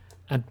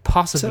and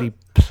possibly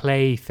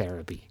play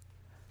therapy.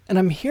 And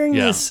I'm hearing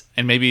this.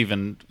 And maybe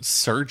even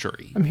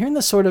surgery. I'm hearing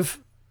this sort of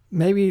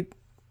maybe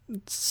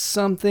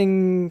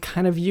something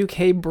kind of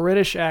UK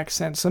British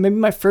accent. So maybe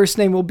my first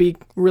name will be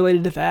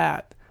related to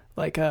that.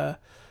 Like I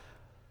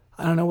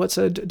don't know, what's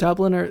a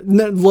Dublin or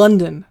no,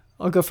 London.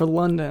 I'll go for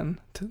London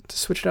to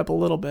switch it up a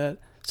little bit.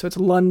 So it's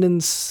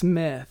London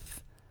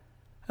Smith.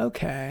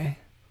 Okay.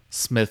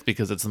 Smith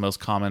because it's the most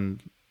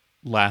common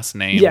last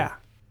name. Yeah.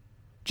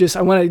 Just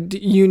I want a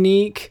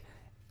unique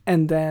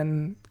and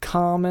then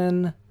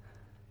common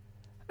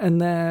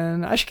and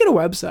then I should get a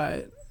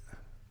website.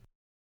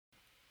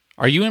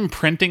 Are you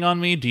imprinting on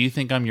me? Do you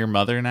think I'm your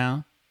mother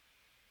now?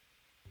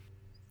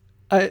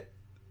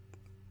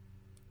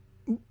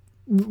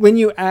 When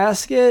you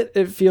ask it,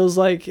 it feels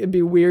like it'd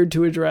be weird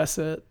to address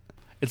it.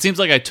 It seems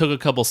like I took a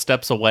couple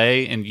steps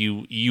away and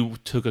you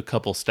took a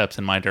couple steps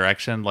in my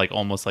direction, like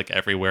almost like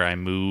everywhere I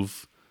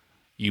move,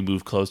 you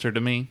move closer to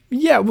me.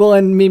 Yeah, well,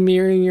 and me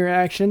mirroring your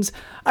actions.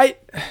 And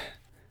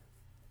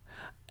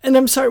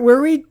I'm sorry,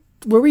 were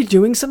we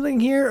doing something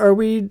here?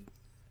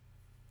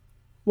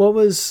 What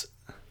was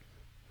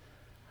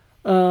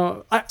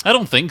I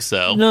don't think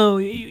so. No,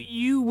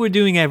 you were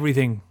doing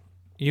everything.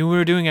 You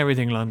were doing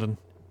everything, London.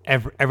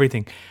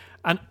 Everything.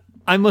 And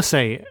I must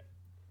say,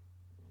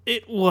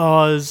 it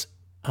was,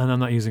 and I'm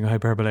not using a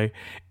hyperbole,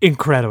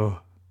 incredible.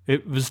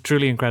 It was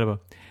truly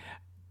incredible.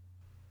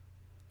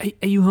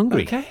 Are you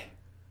hungry? Okay.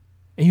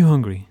 Are you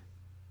hungry?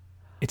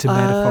 It's a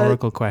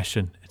metaphorical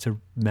question. It's a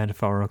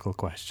metaphorical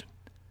question.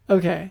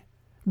 Okay.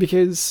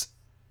 Because,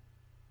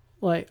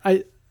 like,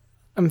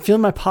 I'm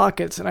feeling my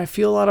pockets and I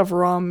feel a lot of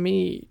raw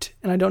meat,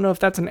 and I don't know if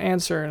that's an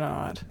answer or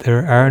not.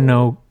 There are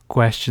no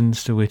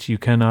questions to which you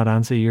cannot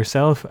answer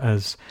yourself,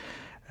 as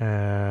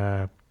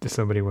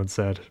somebody once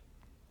said.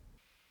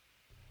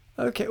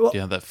 Okay, well,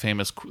 Yeah, the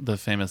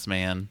famous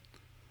man.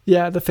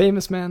 yeah, the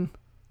famous man.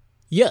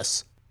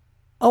 Yes.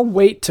 I'll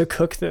wait to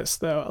cook this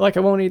though. Like, I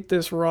won't eat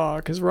this raw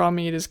because raw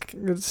meat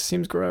it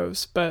seems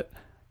gross. But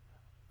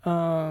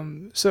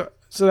so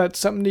that's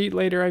something to eat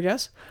later, I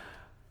guess.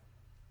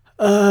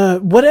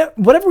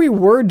 Whatever we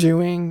were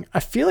doing, I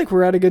feel like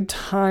we're at a good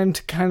time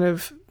to kind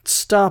of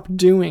stop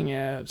doing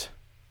it.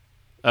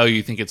 Oh,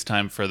 you think it's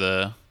time for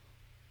the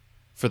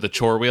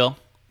chore wheel?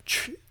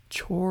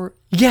 Chore?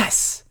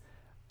 Yes,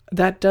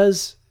 that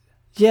does.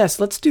 Yes,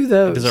 let's do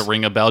those. Does it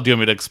ring a bell? Do you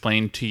want me to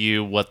explain to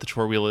you what the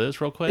chore wheel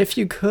is real quick? If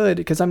you could,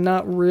 because I'm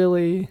not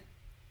really.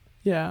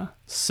 Yeah.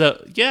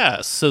 So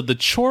the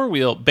chore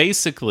wheel,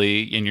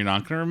 basically, and you're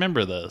not going to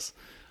remember this,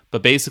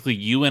 but basically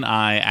you and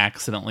I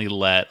accidentally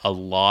let a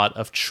lot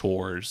of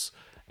chores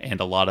and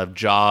a lot of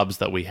jobs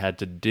that we had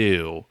to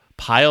do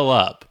pile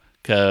up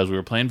because we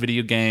were playing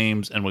video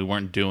games and we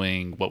weren't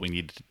doing what we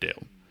needed to do.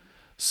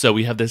 So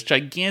we have this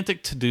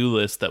gigantic to-do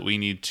list that we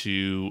need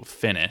to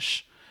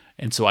finish.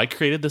 And so I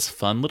created this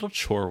fun little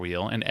chore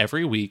wheel, and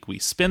every week we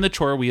spin the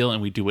chore wheel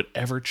and we do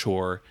whatever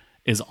chore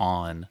is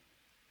on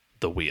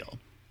the wheel.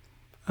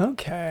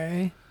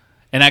 Okay.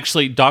 And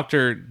actually,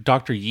 Dr.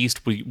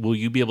 Yeast, will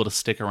you be able to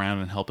stick around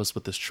and help us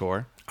with this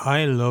chore?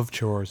 I love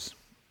chores.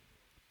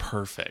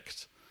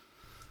 Perfect.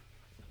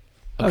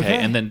 Okay.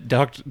 And then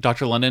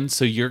Dr. London,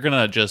 so you're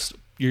just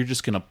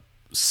gonna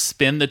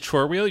spin the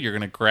chore wheel. You're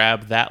gonna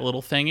grab that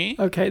little thingy.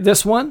 Okay,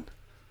 this one.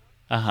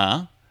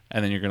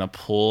 And then you're gonna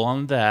pull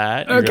on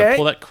that. You're Okay. gonna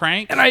pull that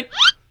crank. And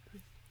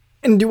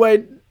do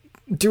I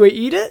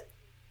eat it?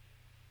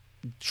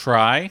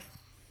 Try.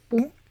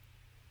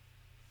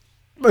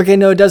 Okay,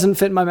 no, it doesn't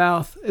fit in my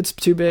mouth. It's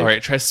too big. All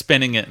right, try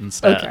spinning it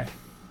instead. Okay.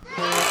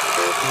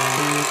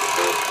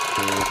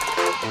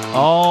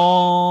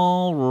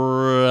 All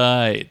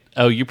right.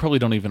 Oh, you probably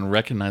don't even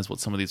recognize what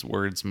some of these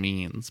words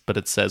means, but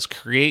it says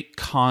create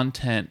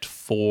content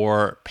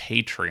for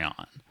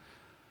Patreon.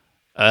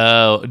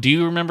 Do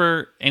you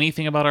remember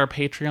anything about our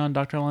Patreon,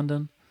 Dr.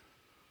 London?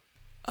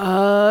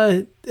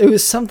 It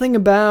was something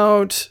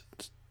about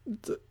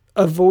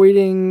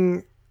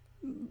avoiding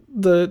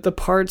the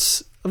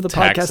parts of the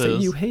podcast that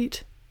Taxes. you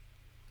hate.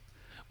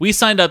 We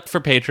signed up for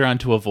Patreon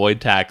to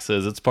avoid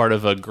taxes. It's part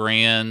of a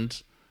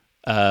grand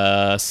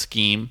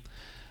scheme.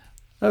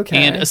 Okay.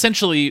 And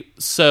essentially,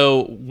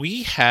 so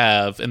we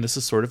have, and this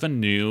is sort of a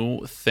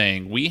new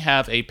thing, we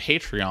have a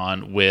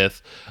Patreon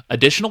with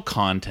additional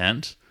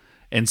content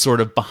and sort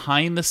of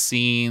behind the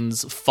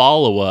scenes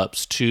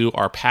follow-ups to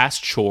our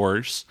past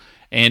chores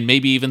and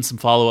maybe even some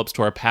follow-ups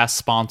to our past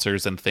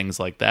sponsors and things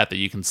like that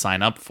you can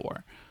sign up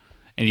for.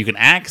 And you can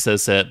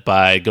access it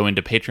by going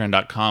to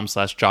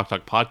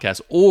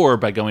patreon.com/JockDocPodcast or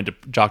by going to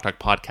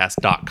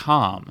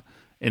JockDocPodcast.com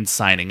and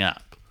signing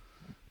up.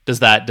 Does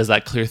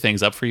that clear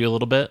things up for you a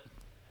little bit?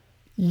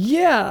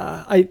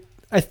 Yeah, I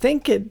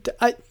think it.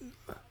 I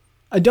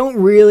don't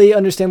really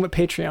understand what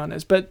Patreon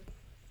is, but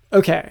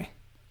okay.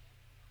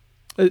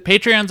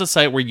 Patreon's a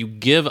site where you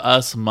give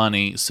us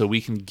money so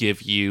we can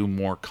give you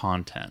more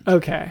content.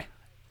 Okay.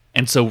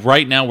 And so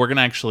right now we're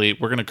gonna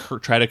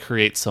try to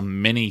create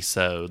some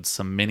mini-sodes,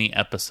 some mini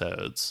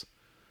episodes,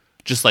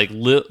 just like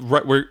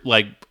we're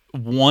like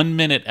 1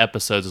 minute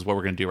episodes is what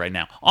we're gonna do right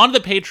now. On the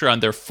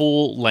Patreon, they're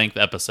full length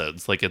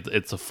episodes, like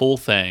it's a full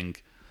thing.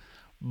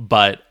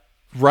 But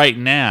right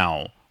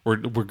now we're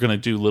gonna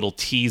do little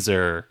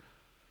teaser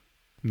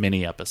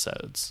mini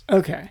episodes.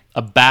 Okay.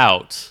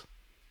 About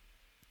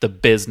the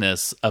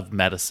business of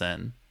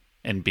medicine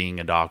and being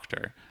a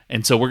doctor.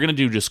 And so we're going to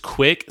do just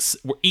quick,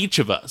 each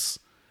of us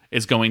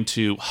is going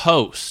to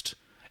host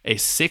a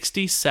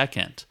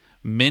 60-second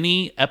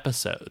mini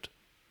episode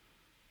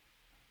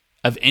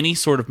of any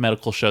sort of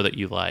medical show that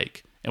you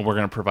like, and we're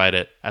going to provide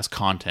it as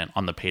content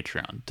on the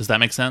Patreon. Does that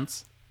make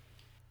sense?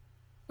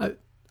 I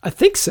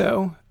think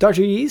so.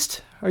 Dr.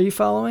 Yeast, are you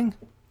following?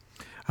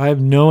 I have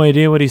no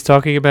idea what he's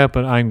talking about,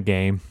 but I'm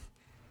game.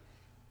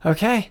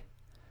 Okay.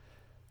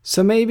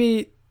 So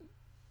maybe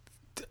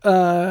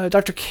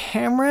Dr.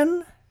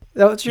 Cameron?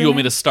 That what's your You want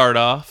me name? to start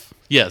off?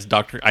 Yes,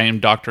 I am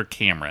Dr.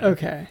 Cameron.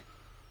 Okay.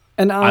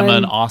 And I'm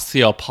an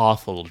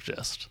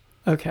osteopathologist.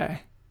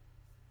 Okay.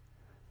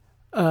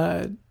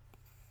 I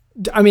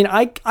mean,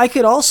 I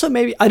could also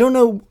maybe, I don't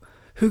know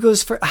who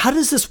goes first. How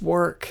does this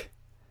work?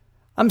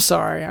 I'm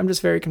sorry. I'm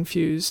just very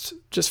confused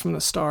just from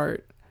the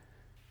start.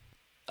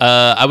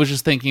 I was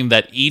just thinking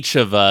that each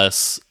of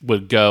us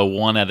would go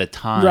one at a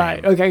time.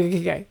 Right.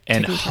 Okay.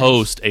 And Taking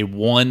host a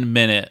 1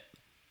 minute,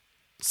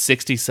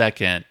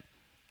 60-second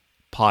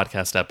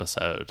podcast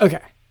episode turns.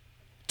 Okay.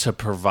 to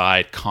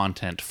provide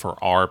content for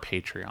our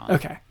Patreon.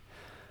 Okay.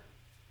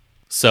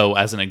 So,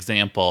 as an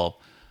example,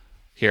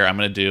 Here, I'm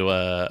gonna do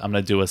a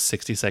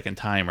 60-second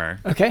timer.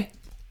 Okay.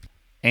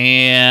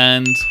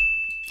 And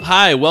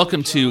hi,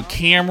 welcome to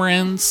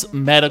Cameron's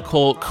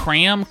Medical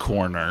Cram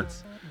Corner,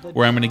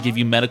 where I'm going to give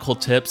you medical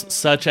tips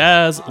such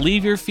as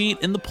leave your feet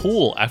in the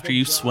pool after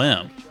you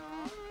swim.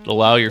 It'll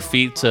allow your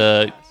feet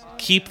to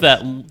keep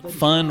that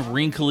fun,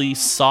 wrinkly,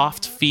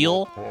 soft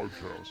feel,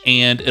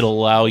 and it'll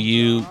allow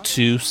you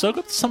to soak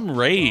up some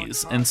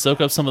rays and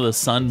soak up some of the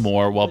sun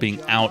more while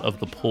being out of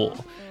the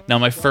pool. Now,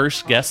 my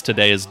first guest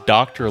today is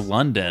Dr.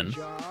 London.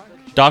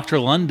 Dr.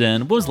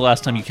 London, when was the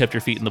last time you kept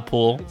your feet in the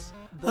pool?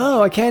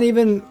 Oh, I can't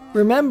even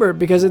remember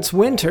because it's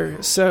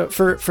winter. So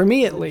for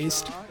me at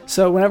least.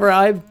 So whenever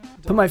I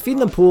put my feet in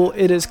the pool,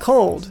 it is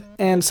cold,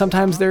 and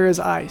sometimes there is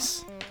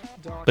ice.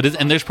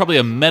 And there's probably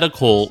a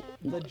medical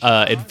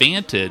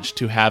advantage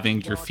to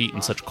having your feet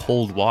in such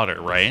cold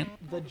water, right?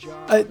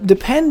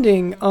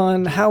 Depending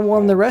on how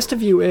warm the rest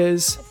of you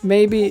is,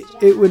 maybe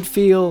it would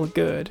feel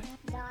good.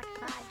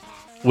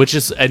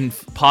 And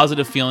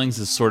positive feelings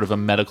is sort of a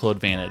medical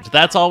advantage.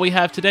 That's all we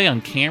have today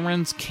on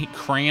Cameron's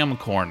Cram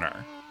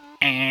Corner.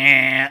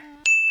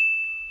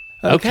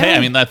 Okay, I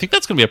mean, I think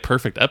that's going to be a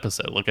perfect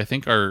episode. Like, I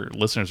think our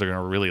listeners are going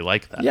to really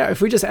like that. Yeah, if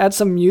we just add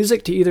some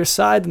music to either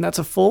side, then that's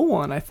a full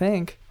one, I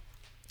think.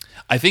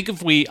 I think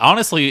if we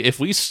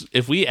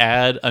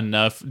add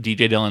enough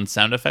DJ Dylan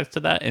sound effects to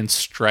that and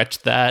stretch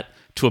that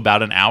to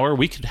about an hour,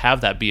 we could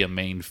have that be a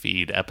main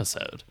feed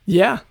episode.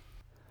 Yeah.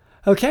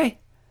 Okay.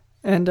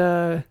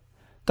 And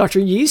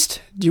Dr.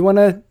 Yeast, do you want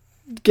to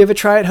give a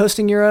try at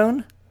hosting your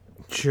own?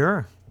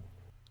 Sure.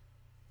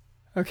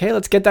 Okay,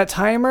 let's get that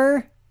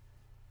timer.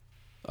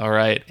 All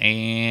right,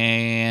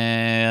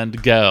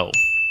 and go.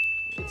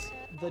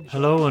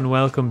 Hello and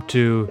welcome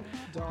to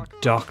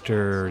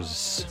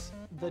Doctors.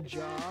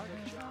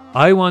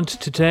 I want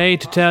today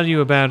to tell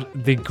you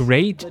about the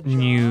great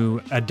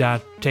new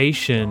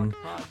adaptation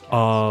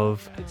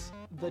of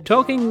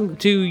talking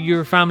to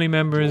your family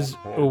members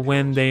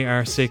when they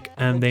are sick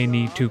and they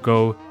need to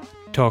go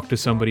talk to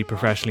somebody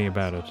professionally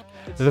about it.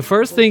 The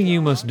first thing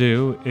you must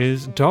do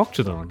is talk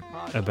to them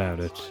about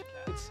it.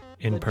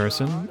 In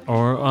person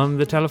or on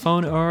the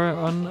telephone or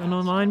on an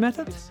online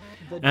method,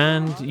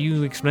 and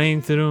you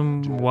explain to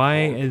them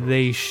why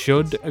they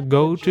should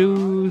go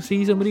to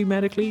see somebody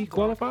medically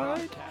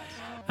qualified,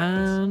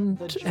 and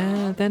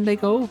then they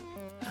go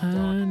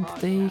and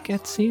they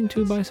get seen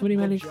to by somebody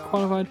medically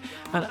qualified,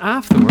 and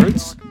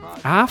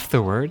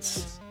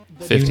afterwards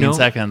 15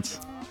 seconds,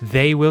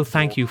 they will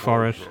thank you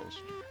for it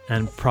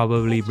and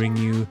probably bring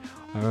you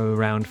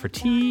around for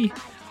tea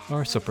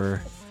or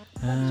supper.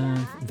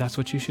 That's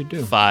what you should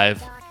do.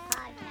 5.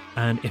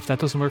 And if that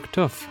doesn't work,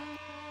 tough.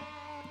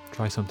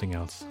 Try something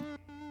else.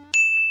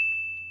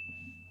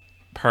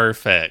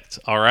 Perfect.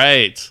 All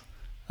right.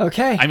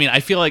 Okay. I mean,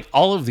 I feel like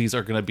all of these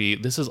are going to be,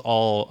 this is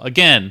all,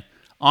 again,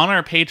 on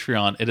our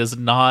Patreon, it is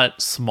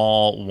not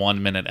small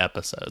 1-minute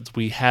episodes.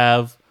 We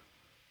have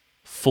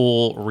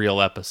full real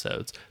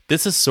episodes.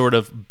 This is sort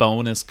of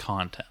bonus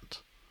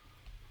content.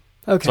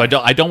 Okay. So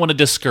I don't want to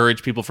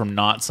discourage people from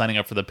not signing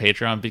up for the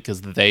Patreon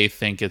because they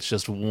think it's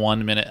just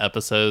 1-minute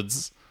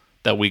episodes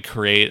that we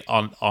create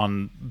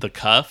on the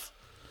cuff.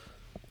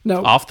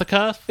 No. Off the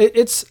cuff?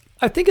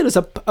 I think it is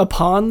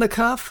upon the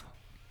cuff.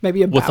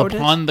 Maybe about With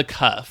upon the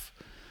cuff.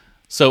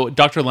 So,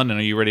 Dr. London,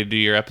 are you ready to do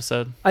your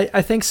episode?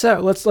 I think so.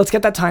 Let's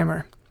get that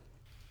timer.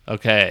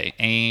 Okay,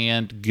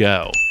 and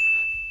go.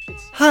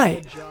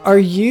 Hi, are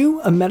you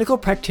a medical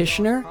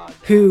practitioner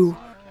who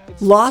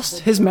lost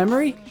his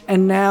memory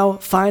and now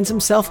finds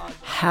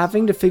himself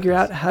having to figure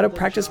out how to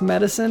practice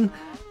medicine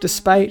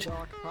despite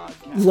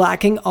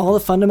lacking all the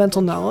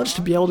fundamental knowledge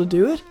to be able to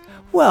do it?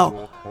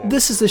 Well,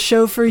 this is the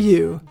show for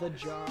you.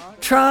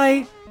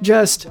 Try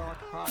just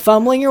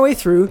fumbling your way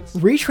through,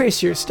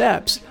 retrace your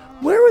steps.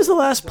 Where was the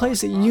last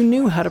place that you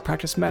knew how to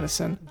practice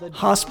medicine?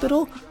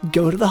 Hospital?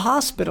 Go to the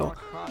hospital.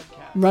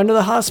 Run to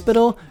the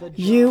hospital.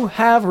 You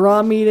have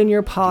raw meat in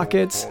your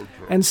pockets,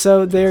 and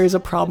so there is a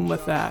problem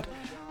with that.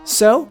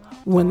 So,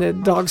 when the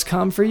dogs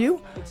come for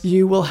you,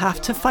 you will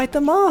have to fight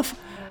them off.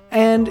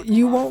 And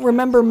you won't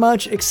remember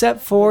much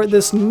except for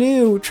this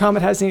new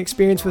traumatizing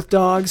experience with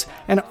dogs.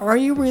 And are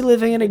you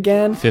reliving it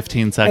again?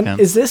 15 seconds. And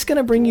is this going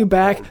to bring you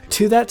back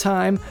to that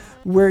time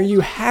where you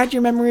had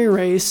your memory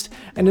erased?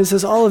 And is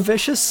this all a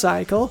vicious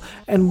cycle?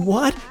 And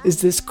what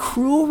is this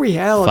cruel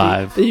reality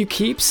 5. that you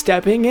keep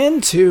stepping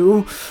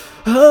into?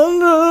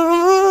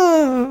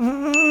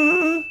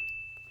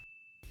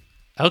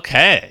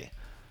 Okay.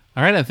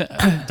 All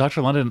right,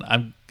 Dr. London,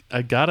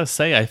 I gotta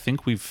say, I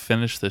think we've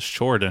finished this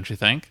chore, don't you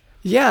think?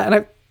 Yeah,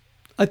 and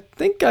I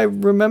think I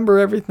remember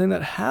everything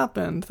that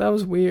happened. That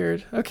was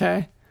weird.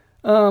 Okay.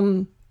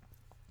 So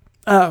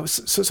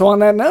on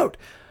that note,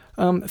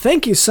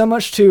 thank you so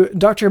much to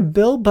Dr.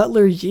 Bill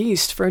Butler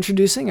Yeast for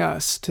introducing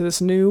us to this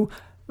new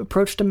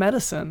approach to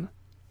medicine.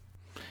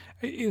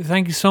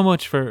 Thank you so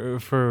much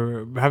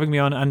for having me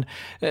on, and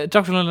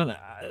Dr. London,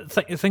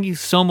 thank you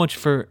so much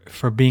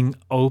for being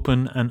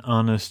open and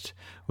honest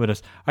with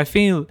us. I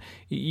feel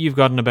you've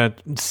gotten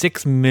about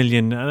 6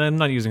 million, and I'm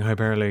not using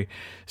hyperbole,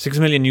 6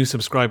 million new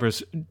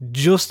subscribers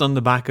just on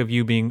the back of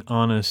you being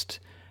honest.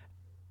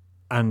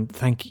 And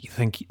thank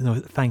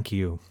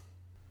you.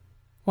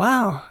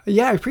 Wow.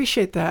 Yeah, I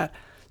appreciate that.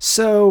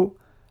 So,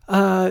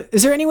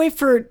 is there any way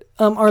for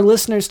our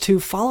listeners to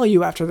follow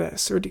you after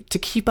this, or to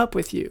keep up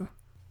with you?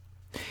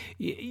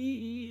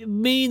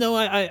 Me, no,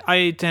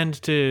 I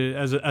tend to,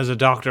 as a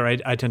doctor,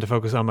 I tend to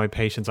focus on my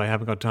patients. I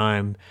haven't got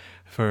time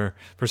for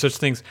such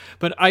things.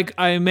 But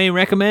I may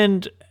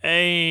recommend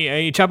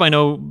a chap I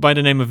know by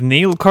the name of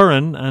Neil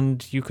Curran,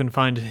 and you can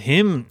find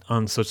him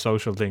on such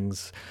social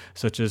things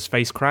such as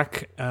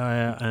Facecrack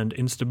and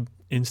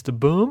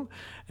Instaboom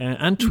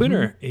and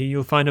Twitter.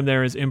 You'll find him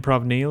there as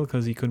Improv Neil,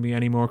 because he couldn't be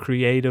any more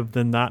creative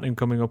than that in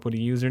coming up with a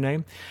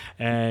username.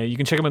 You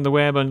can check him on the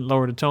web on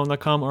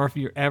lowerthetone.com, or if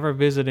you're ever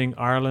visiting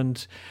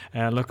Ireland,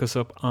 look us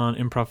up on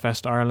Improv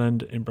Fest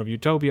Ireland, Improv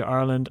Utopia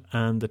Ireland,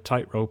 and The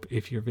Tightrope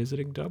if you're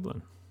visiting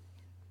Dublin.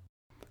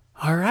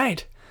 All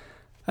right.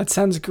 That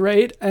sounds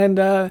great. And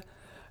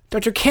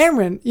Dr.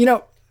 Cameron,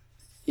 I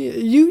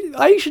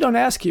usually don't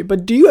ask you,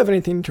 but do you have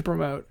anything to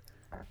promote?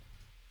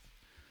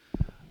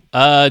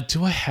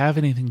 Do I have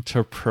anything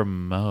to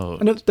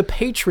promote? I know the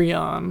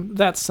Patreon,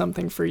 that's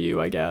something for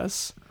you, I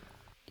guess.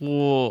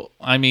 Well,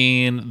 I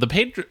mean,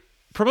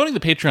 promoting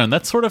the Patreon,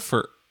 that's sort of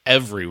for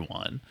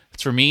everyone.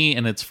 It's for me,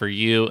 and it's for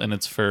you, and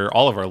it's for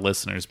all of our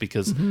listeners,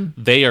 because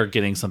they are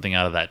getting something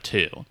out of that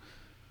too.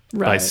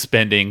 Right. By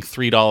spending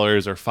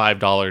 $3 or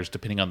 $5,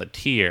 depending on the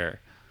tier,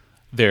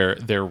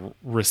 they're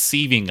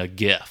receiving a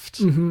gift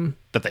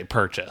that they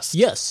purchased.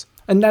 Yes.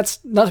 And that's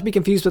not to be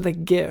confused with a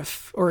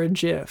GIF or a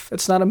GIF.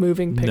 It's not a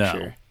moving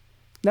picture.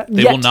 No.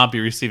 They will not be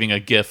receiving a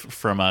gift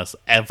from us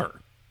ever.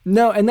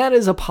 No, and that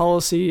is a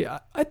policy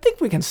I think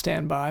we can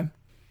stand by.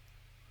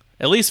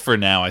 At least for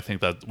now, I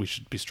think that we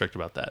should be strict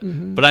about that.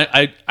 But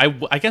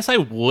I guess I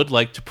would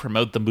like to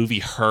promote the movie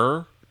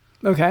Her.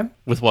 Okay.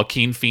 With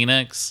Joaquin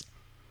Phoenix.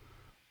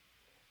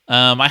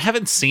 I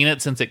haven't seen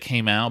it since it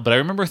came out, but I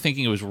remember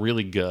thinking it was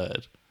really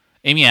good.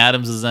 Amy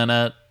Adams is in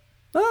it.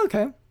 Oh,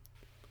 okay.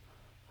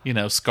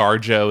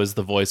 ScarJo is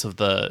the voice of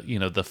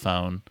the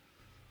phone.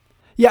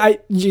 Yeah,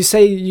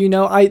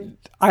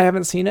 I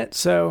haven't seen it,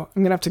 so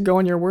I'm gonna have to go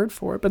on your word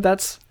for it. But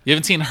that's You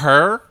haven't seen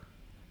Her?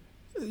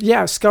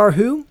 Yeah, Scar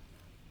who?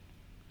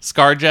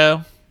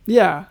 ScarJo?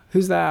 Yeah,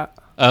 who's that?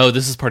 Oh,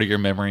 this is part of your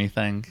memory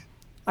thing.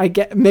 I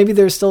get maybe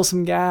there's still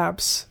some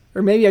gaps,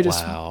 or maybe I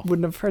just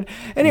wouldn't have heard.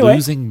 Anyway,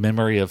 losing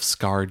memory of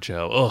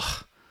ScarJo.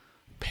 Ugh,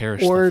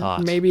 perish or the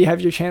thought. Maybe have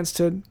your chance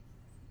to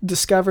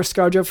discover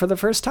ScarJo for the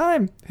first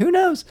time. Who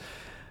knows?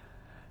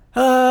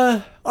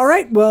 All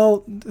right.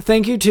 Well,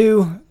 thank you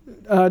to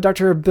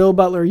Dr. Bill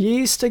Butler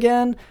Yeast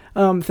again.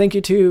 Thank you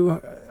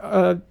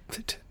to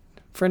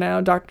for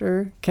now,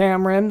 Dr.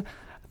 Cameron.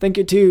 Thank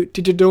you to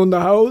Teacher Doe in the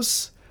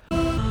house.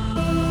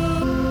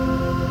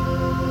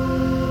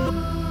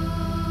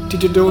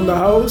 Teacher Doe in the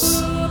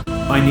house.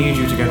 I need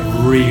you to get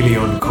really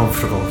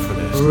uncomfortable for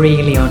this.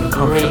 Really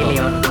uncomfortable.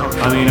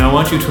 I mean, I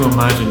want you to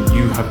imagine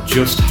you have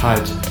just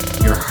had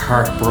your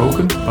heart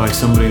broken by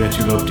somebody that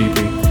you love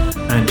deeply,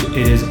 and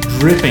it is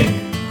dripping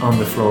on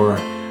the floor,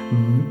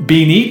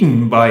 being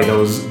eaten by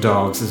those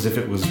dogs as if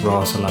it was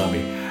raw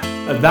salami.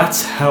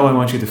 That's how I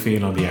want you to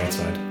feel on the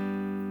outside.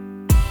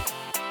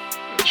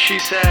 She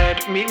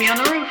said, "Meet me on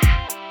the roof."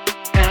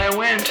 And I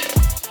went,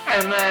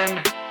 and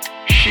then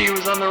she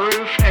was on the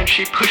roof, and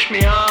she pushed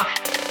me off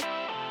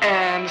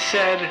and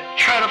said,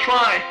 "Try to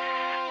fly."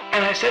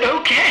 And I said,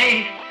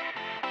 "Okay."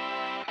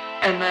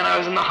 And then I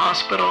was in the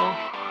hospital.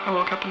 I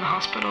woke up in the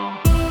hospital.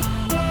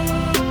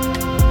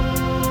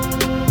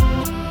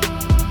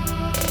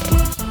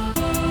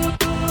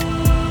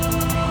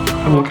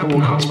 I woke up in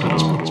the hospital.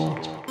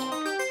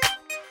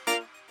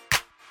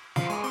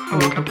 I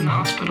woke up in the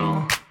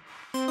hospital.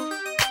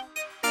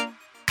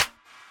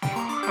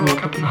 I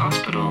woke up in the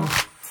hospital.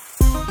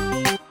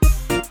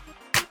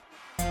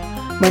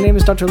 My name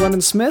is Dr.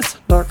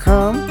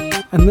 LondonSmith.com,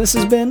 and this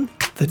has been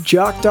the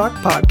Jock Doc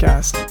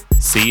Podcast.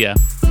 See ya.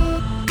 I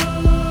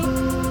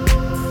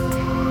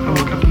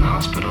woke up in the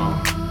hospital.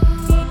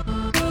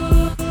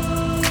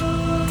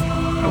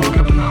 I woke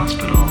up in the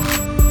hospital.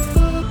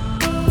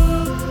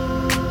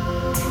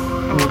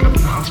 I woke up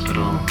in the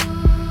hospital.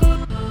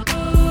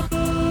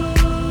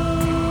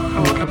 I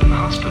woke up in the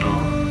hospital.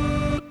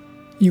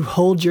 You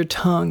hold your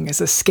tongue as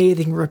a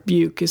scathing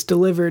rebuke is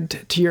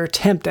delivered to your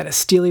attempt at a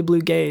steely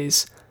blue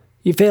gaze.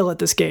 You fail at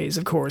this gaze,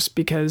 of course,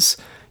 because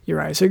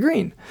your eyes are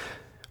green.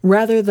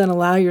 Rather than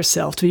allow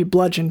yourself to be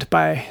bludgeoned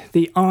by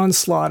the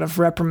onslaught of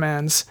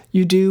reprimands,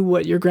 you do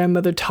what your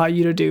grandmother taught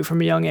you to do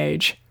from a young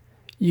age.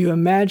 You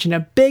imagine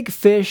a big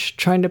fish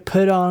trying to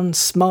put on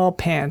small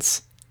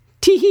pants.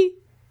 Tee-hee!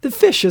 The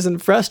fish isn't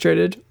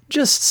frustrated,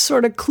 just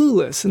sort of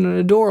clueless in an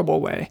adorable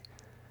way.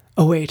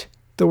 Oh wait,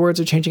 the words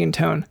are changing in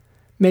tone.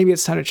 Maybe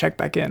it's time to check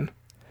back in.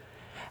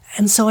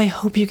 And so I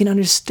hope you can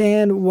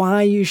understand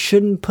why you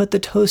shouldn't put the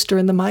toaster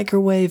in the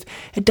microwave.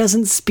 It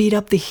doesn't speed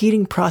up the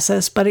heating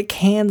process, but it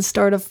can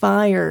start a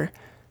fire.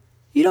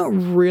 you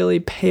don't really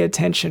pay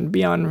attention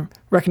beyond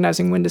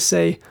recognizing when to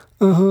say,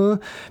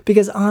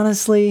 because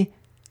honestly,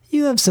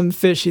 you have some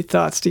fishy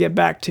thoughts to get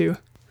back to.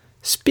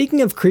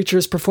 Speaking of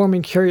creatures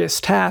performing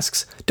curious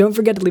tasks, don't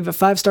forget to leave a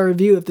 5-star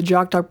review of the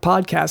Jock Talk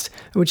podcast,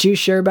 in which you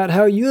share about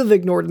how you have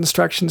ignored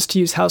instructions to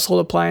use household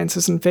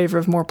appliances in favor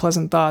of more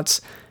pleasant thoughts.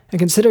 And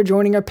consider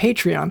joining our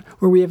Patreon,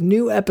 where we have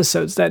new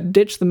episodes that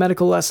ditch the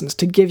medical lessons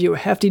to give you a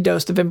hefty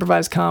dose of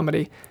improvised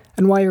comedy.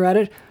 And while you're at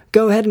it,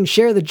 go ahead and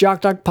share the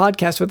Jock Talk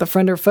podcast with a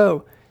friend or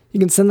foe. You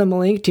can send them a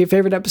link to your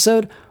favorite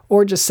episode,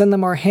 or just send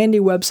them our handy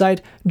website,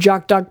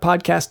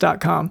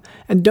 jockdogpodcast.com.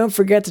 And don't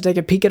forget to take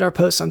a peek at our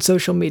posts on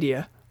social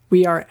media.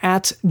 We are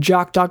at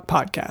Jock Talk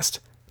Podcast.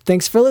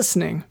 Thanks for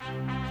listening.